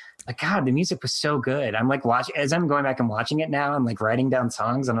 Like, God, the music was so good. I'm like as I'm going back and watching it now, I'm like writing down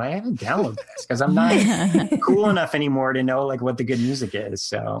songs, and I haven't downloaded this because I'm not cool enough anymore to know like what the good music is.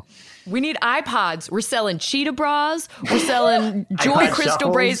 So we need iPods. We're selling cheetah bras. We're selling Joy Crystal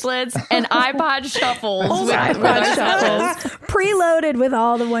shuffles. bracelets and iPod shuffles. iPod shuffles. Preloaded with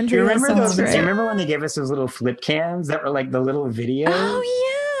all the One do you Tree Hill remember songs. those? Do you remember when they gave us those little flip cams that were like the little video? Oh,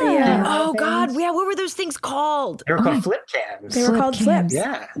 Yeah. Oh, God. Yeah. What were those things called? They were called flip cams. They were called flips.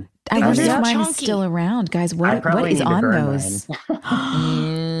 Yeah. I wonder so if mine's chunky. still around, guys. I What probably is need to on burn those?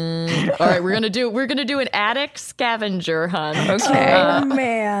 All right, we're gonna do an attic scavenger hunt. Okay. Oh,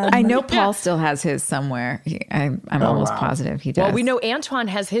 man. I know Paul still has his somewhere. I'm almost wow. positive he does. Well, we know Antoine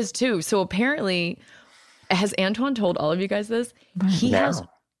has his too. So apparently, has Antoine told all of you guys this? He has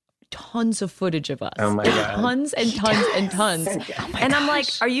tons of footage of us. Oh my God. Tons and tons and tons. And I'm like,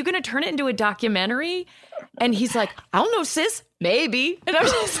 are you going to turn it into a documentary? And he's like, I don't know, sis. Maybe. And I'm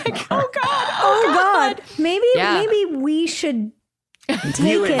just like, oh God. Oh, God. Maybe Yeah. we should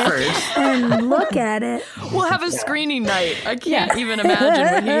View take it it first. and look at it. We'll have a screening night. I can't even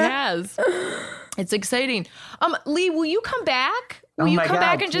imagine what he has. It's exciting. Lee, will you come back? Will Oh you my come God,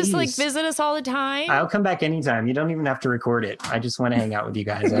 back and just like please. visit us all the time? I'll come back anytime. You don't even have to record it. I just want to hang out with you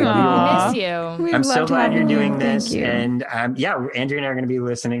guys. I love you I all. miss you. We'd I'm so love to glad have you're you. doing Thank this. you. And yeah, Andrea and I are going to be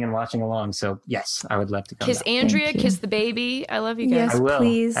listening and watching along. So yes, I would love to come Kiss back. Andrea, Thank you. kiss the baby. I love you guys. Yes. I will.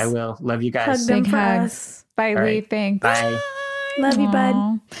 Please. I will. Love you Hug guys. them Big for hug. us. Bye, All Lee. right. Thanks. Bye. Love you, bud.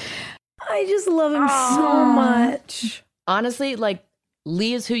 Aw. I just love him so much. Honestly, like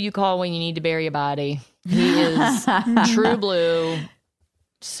Lee is who you call when you need to bury a body. He is true blue,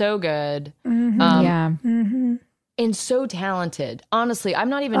 so good, Yeah. and so talented. Honestly, I'm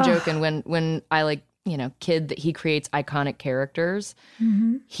not even joking when I like, kid that he creates iconic characters.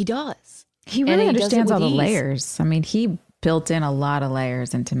 He does. He And really he does it understands all with the ease. layers. I mean, he built in a lot of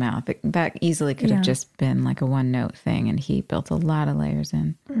layers into Mouth. That easily could have just been like a one note thing, and he built a lot of layers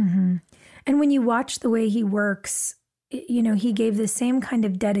in. And when you watch the way he works, he gave the same kind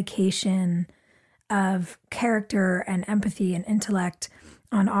of dedication of character and empathy and intellect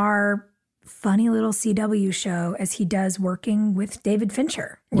on our funny little CW show as he does working with David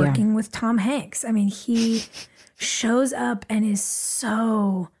Fincher, working with Tom Hanks. I mean, he shows up and is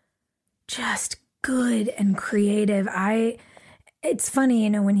so just good and creative. It's funny,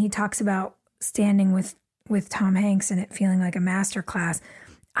 when he talks about standing with Tom Hanks and it feeling like a masterclass.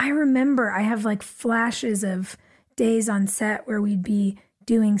 I remember I have like flashes of days on set where we'd be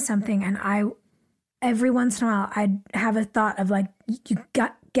doing something, and every once in a while I'd have a thought of like, you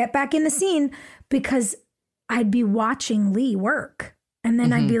get back in the scene, because I'd be watching Lee work. And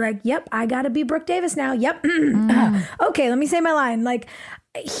then I'd be like, yep, I got to be Brooke Davis now. Yep. Okay, let me say my line. Like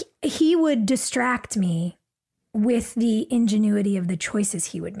he would distract me with the ingenuity of the choices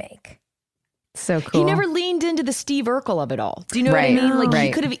he would make. So cool. He never leaned into the Steve Urkel of it all. Do you know Right. what I mean? Like he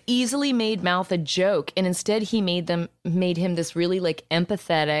Right. could have easily made Mouth a joke, and instead he made him this really like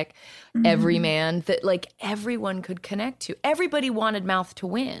empathetic everyman that like everyone could connect to. Everybody wanted Mouth to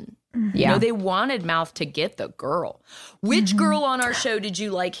win. Yeah. They wanted Mouth to get the girl. Which girl on our show did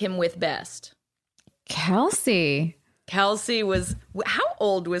you like him with best? Kelsey. Kelsey was. How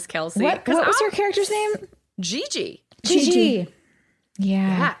old was Kelsey? What 'Cause was I'm- her character's name? Gigi. Gigi.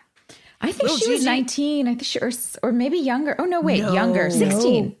 Yeah. Yeah. I think Little she was Gigi. 19. I think she, or maybe younger. Oh, no, wait, younger.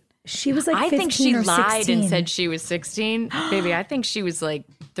 16. She was like I 15 think she or lied 16. and said she was 16. Baby, I think she was like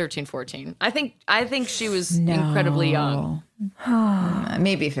 13, 14. I think she was incredibly young.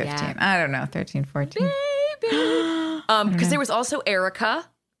 Maybe 15. Yeah. I don't know. 13, 14. Because there was also Erica,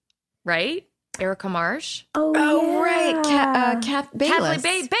 right? Erica Marsh. Oh, right. Kath Bayless.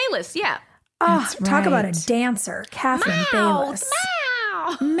 Kathleen Bayless, yeah. Oh, talk about a right. dancer. Catherine Bayless.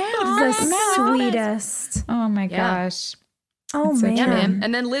 The sweetest. Oh, my Yeah. gosh. Oh, so man. Yeah, man.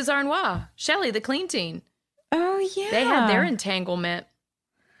 And then Liz Arnois, Shelley, the clean teen. Oh, yeah. They had their entanglement.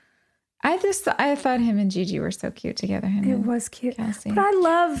 I thought him and Gigi were so cute together. Him It and was cute. Kelsey. But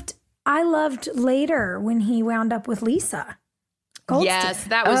I loved later when he wound up with Lisa Goldstein. Yes,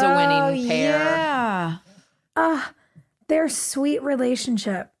 that was a winning pair. Yeah. Their sweet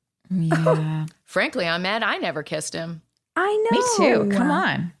relationship. Yeah. Frankly, I'm mad I never kissed him. I know. Me too. Come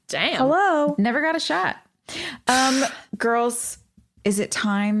on. Damn. Hello. Never got a shot. Girls, is it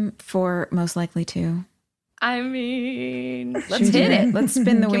time for Most Likely To? I mean, let's Should we do hit it. Let's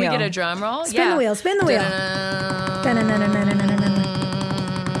spin the Can wheel. we get a drum roll? Spin the wheel. Spin the wheel.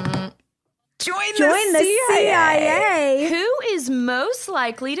 Join the CIA. Who is most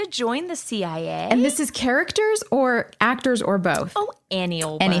likely to join the CIA? And this is characters or actors or both? Oh, any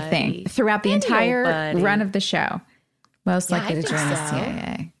old buddy. Anything throughout the Any old entire buddy. run of the show. Most likely I to think join the so.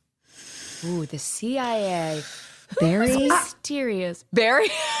 CIA. Ooh, the CIA. Very Mysterious. Barry.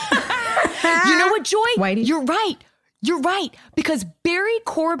 You know what, Joy? Whitey? You're right. You're right. Because Barry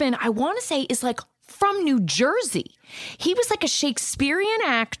Corbin, I want to say, is like from New Jersey. He was like a Shakespearean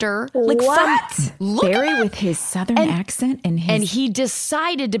actor. Like What? Barry with his southern accent and his And he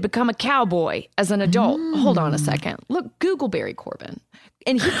decided to become a cowboy as an adult. Hold on a second. Look, Google Barry Corbin.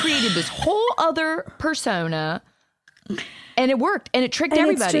 And he created this whole other persona. And it worked. And it tricked And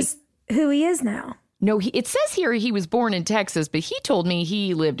everybody. it's just who he is now. No, it says here he was born in Texas, but he told me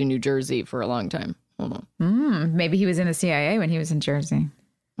he lived in New Jersey for a long time. Hold on. maybe he was in the CIA when he was in Jersey.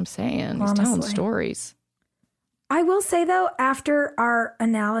 I'm saying, he's telling Honestly. stories. I will say, though, after our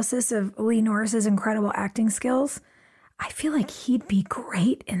analysis of Lee Norris's incredible acting skills, I feel like he'd be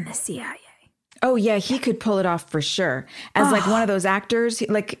great in the CIA. Oh, yeah, he could pull it off for sure. As like one of those actors,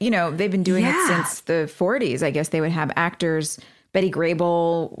 like, you know, they've been doing it since the 40s. I guess they would have actors. Betty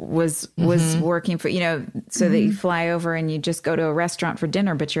Grable was working for, you know, so that you fly over and you just go to a restaurant for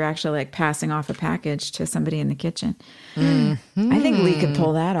dinner, but you're actually like passing off a package to somebody in the kitchen. I think Lee could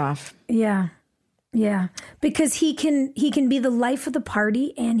pull that off. Yeah. Yeah. Because he can be the life of the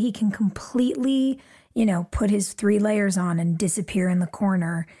party, and he can completely, you know, put his 3 layers on and disappear in the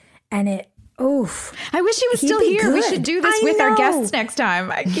corner. And I wish he was He'd still be here. We good. should do this I with our know. guests next time.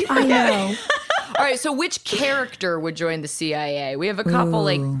 I keep I forgetting. know. All right, so which character would join the CIA? We have a couple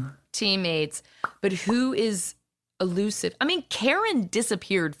like teammates, but who is elusive? I mean, Karen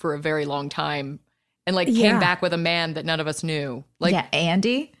disappeared for a very long time and like came back with a man that none of us knew. Like Yeah,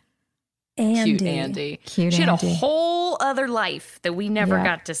 Andy. cute Andy. Cute She had Andy. a whole other life that we never Yeah.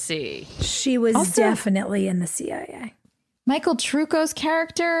 got to see. She was Also- definitely in the CIA. Michael Trucco's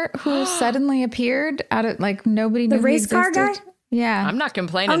character who suddenly appeared out of like nobody knew The he race car existed. guy? Yeah. I'm not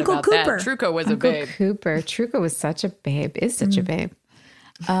complaining Uncle about Cooper. that. Trucco was Uncle a babe. Cooper. Trucco was such a babe. Is such a babe.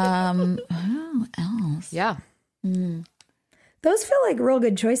 Who else? Yeah. Those feel like real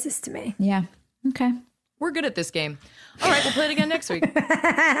good choices to me. Yeah. Okay. We're good at this game. All right, we'll play it again next week.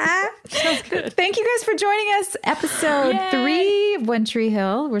 Thank you guys for joining us. Episode 3 of One Tree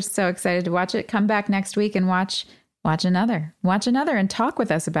Hill. We're so excited to watch it. Come back next week and watch another and talk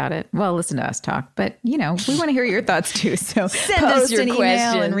with us about it. Well, listen to us talk, but you know, we want to hear your thoughts too. So Send us post your an email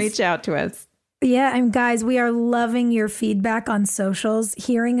questions. and reach out to us. Yeah, and guys, we are loving your feedback on socials,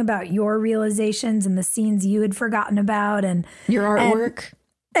 hearing about your realizations and the scenes you had forgotten about, and Your artwork.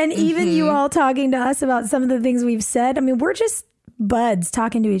 and even you all talking to us about some of the things we've said. I mean, we're just buds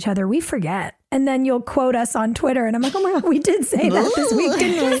talking to each other. We forget. And then you'll quote us on Twitter. And I'm like, oh my God, we did say that this week,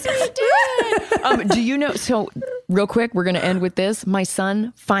 didn't we? Do you know? So, real quick, we're going to end with this. My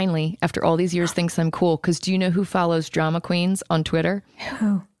son finally, after all these years, thinks I'm cool. Because do you know who follows drama queens on Twitter?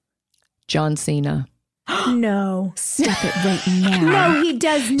 Who? John Cena. No. Stop it right now. No, he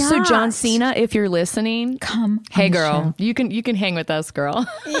does not. So, John Cena, if you're listening, Come. hey, on the girl, show. you can hang with us, girl.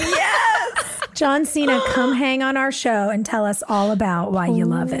 John Cena, come hang on our show and tell us all about why you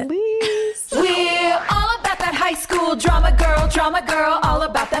love it. We're all about that high school drama, girl, all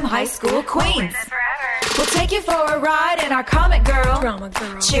about them high school queens. We'll take you for a ride in our comic girl,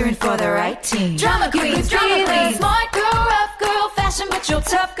 cheering for the right team. Drama queens, smart girl, rough girl, fashion but you're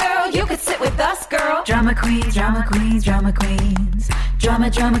tough girl. You could sit with us, girl. Drama queens, drama queens, drama queens,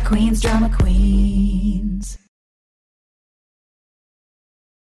 drama queens, drama queens.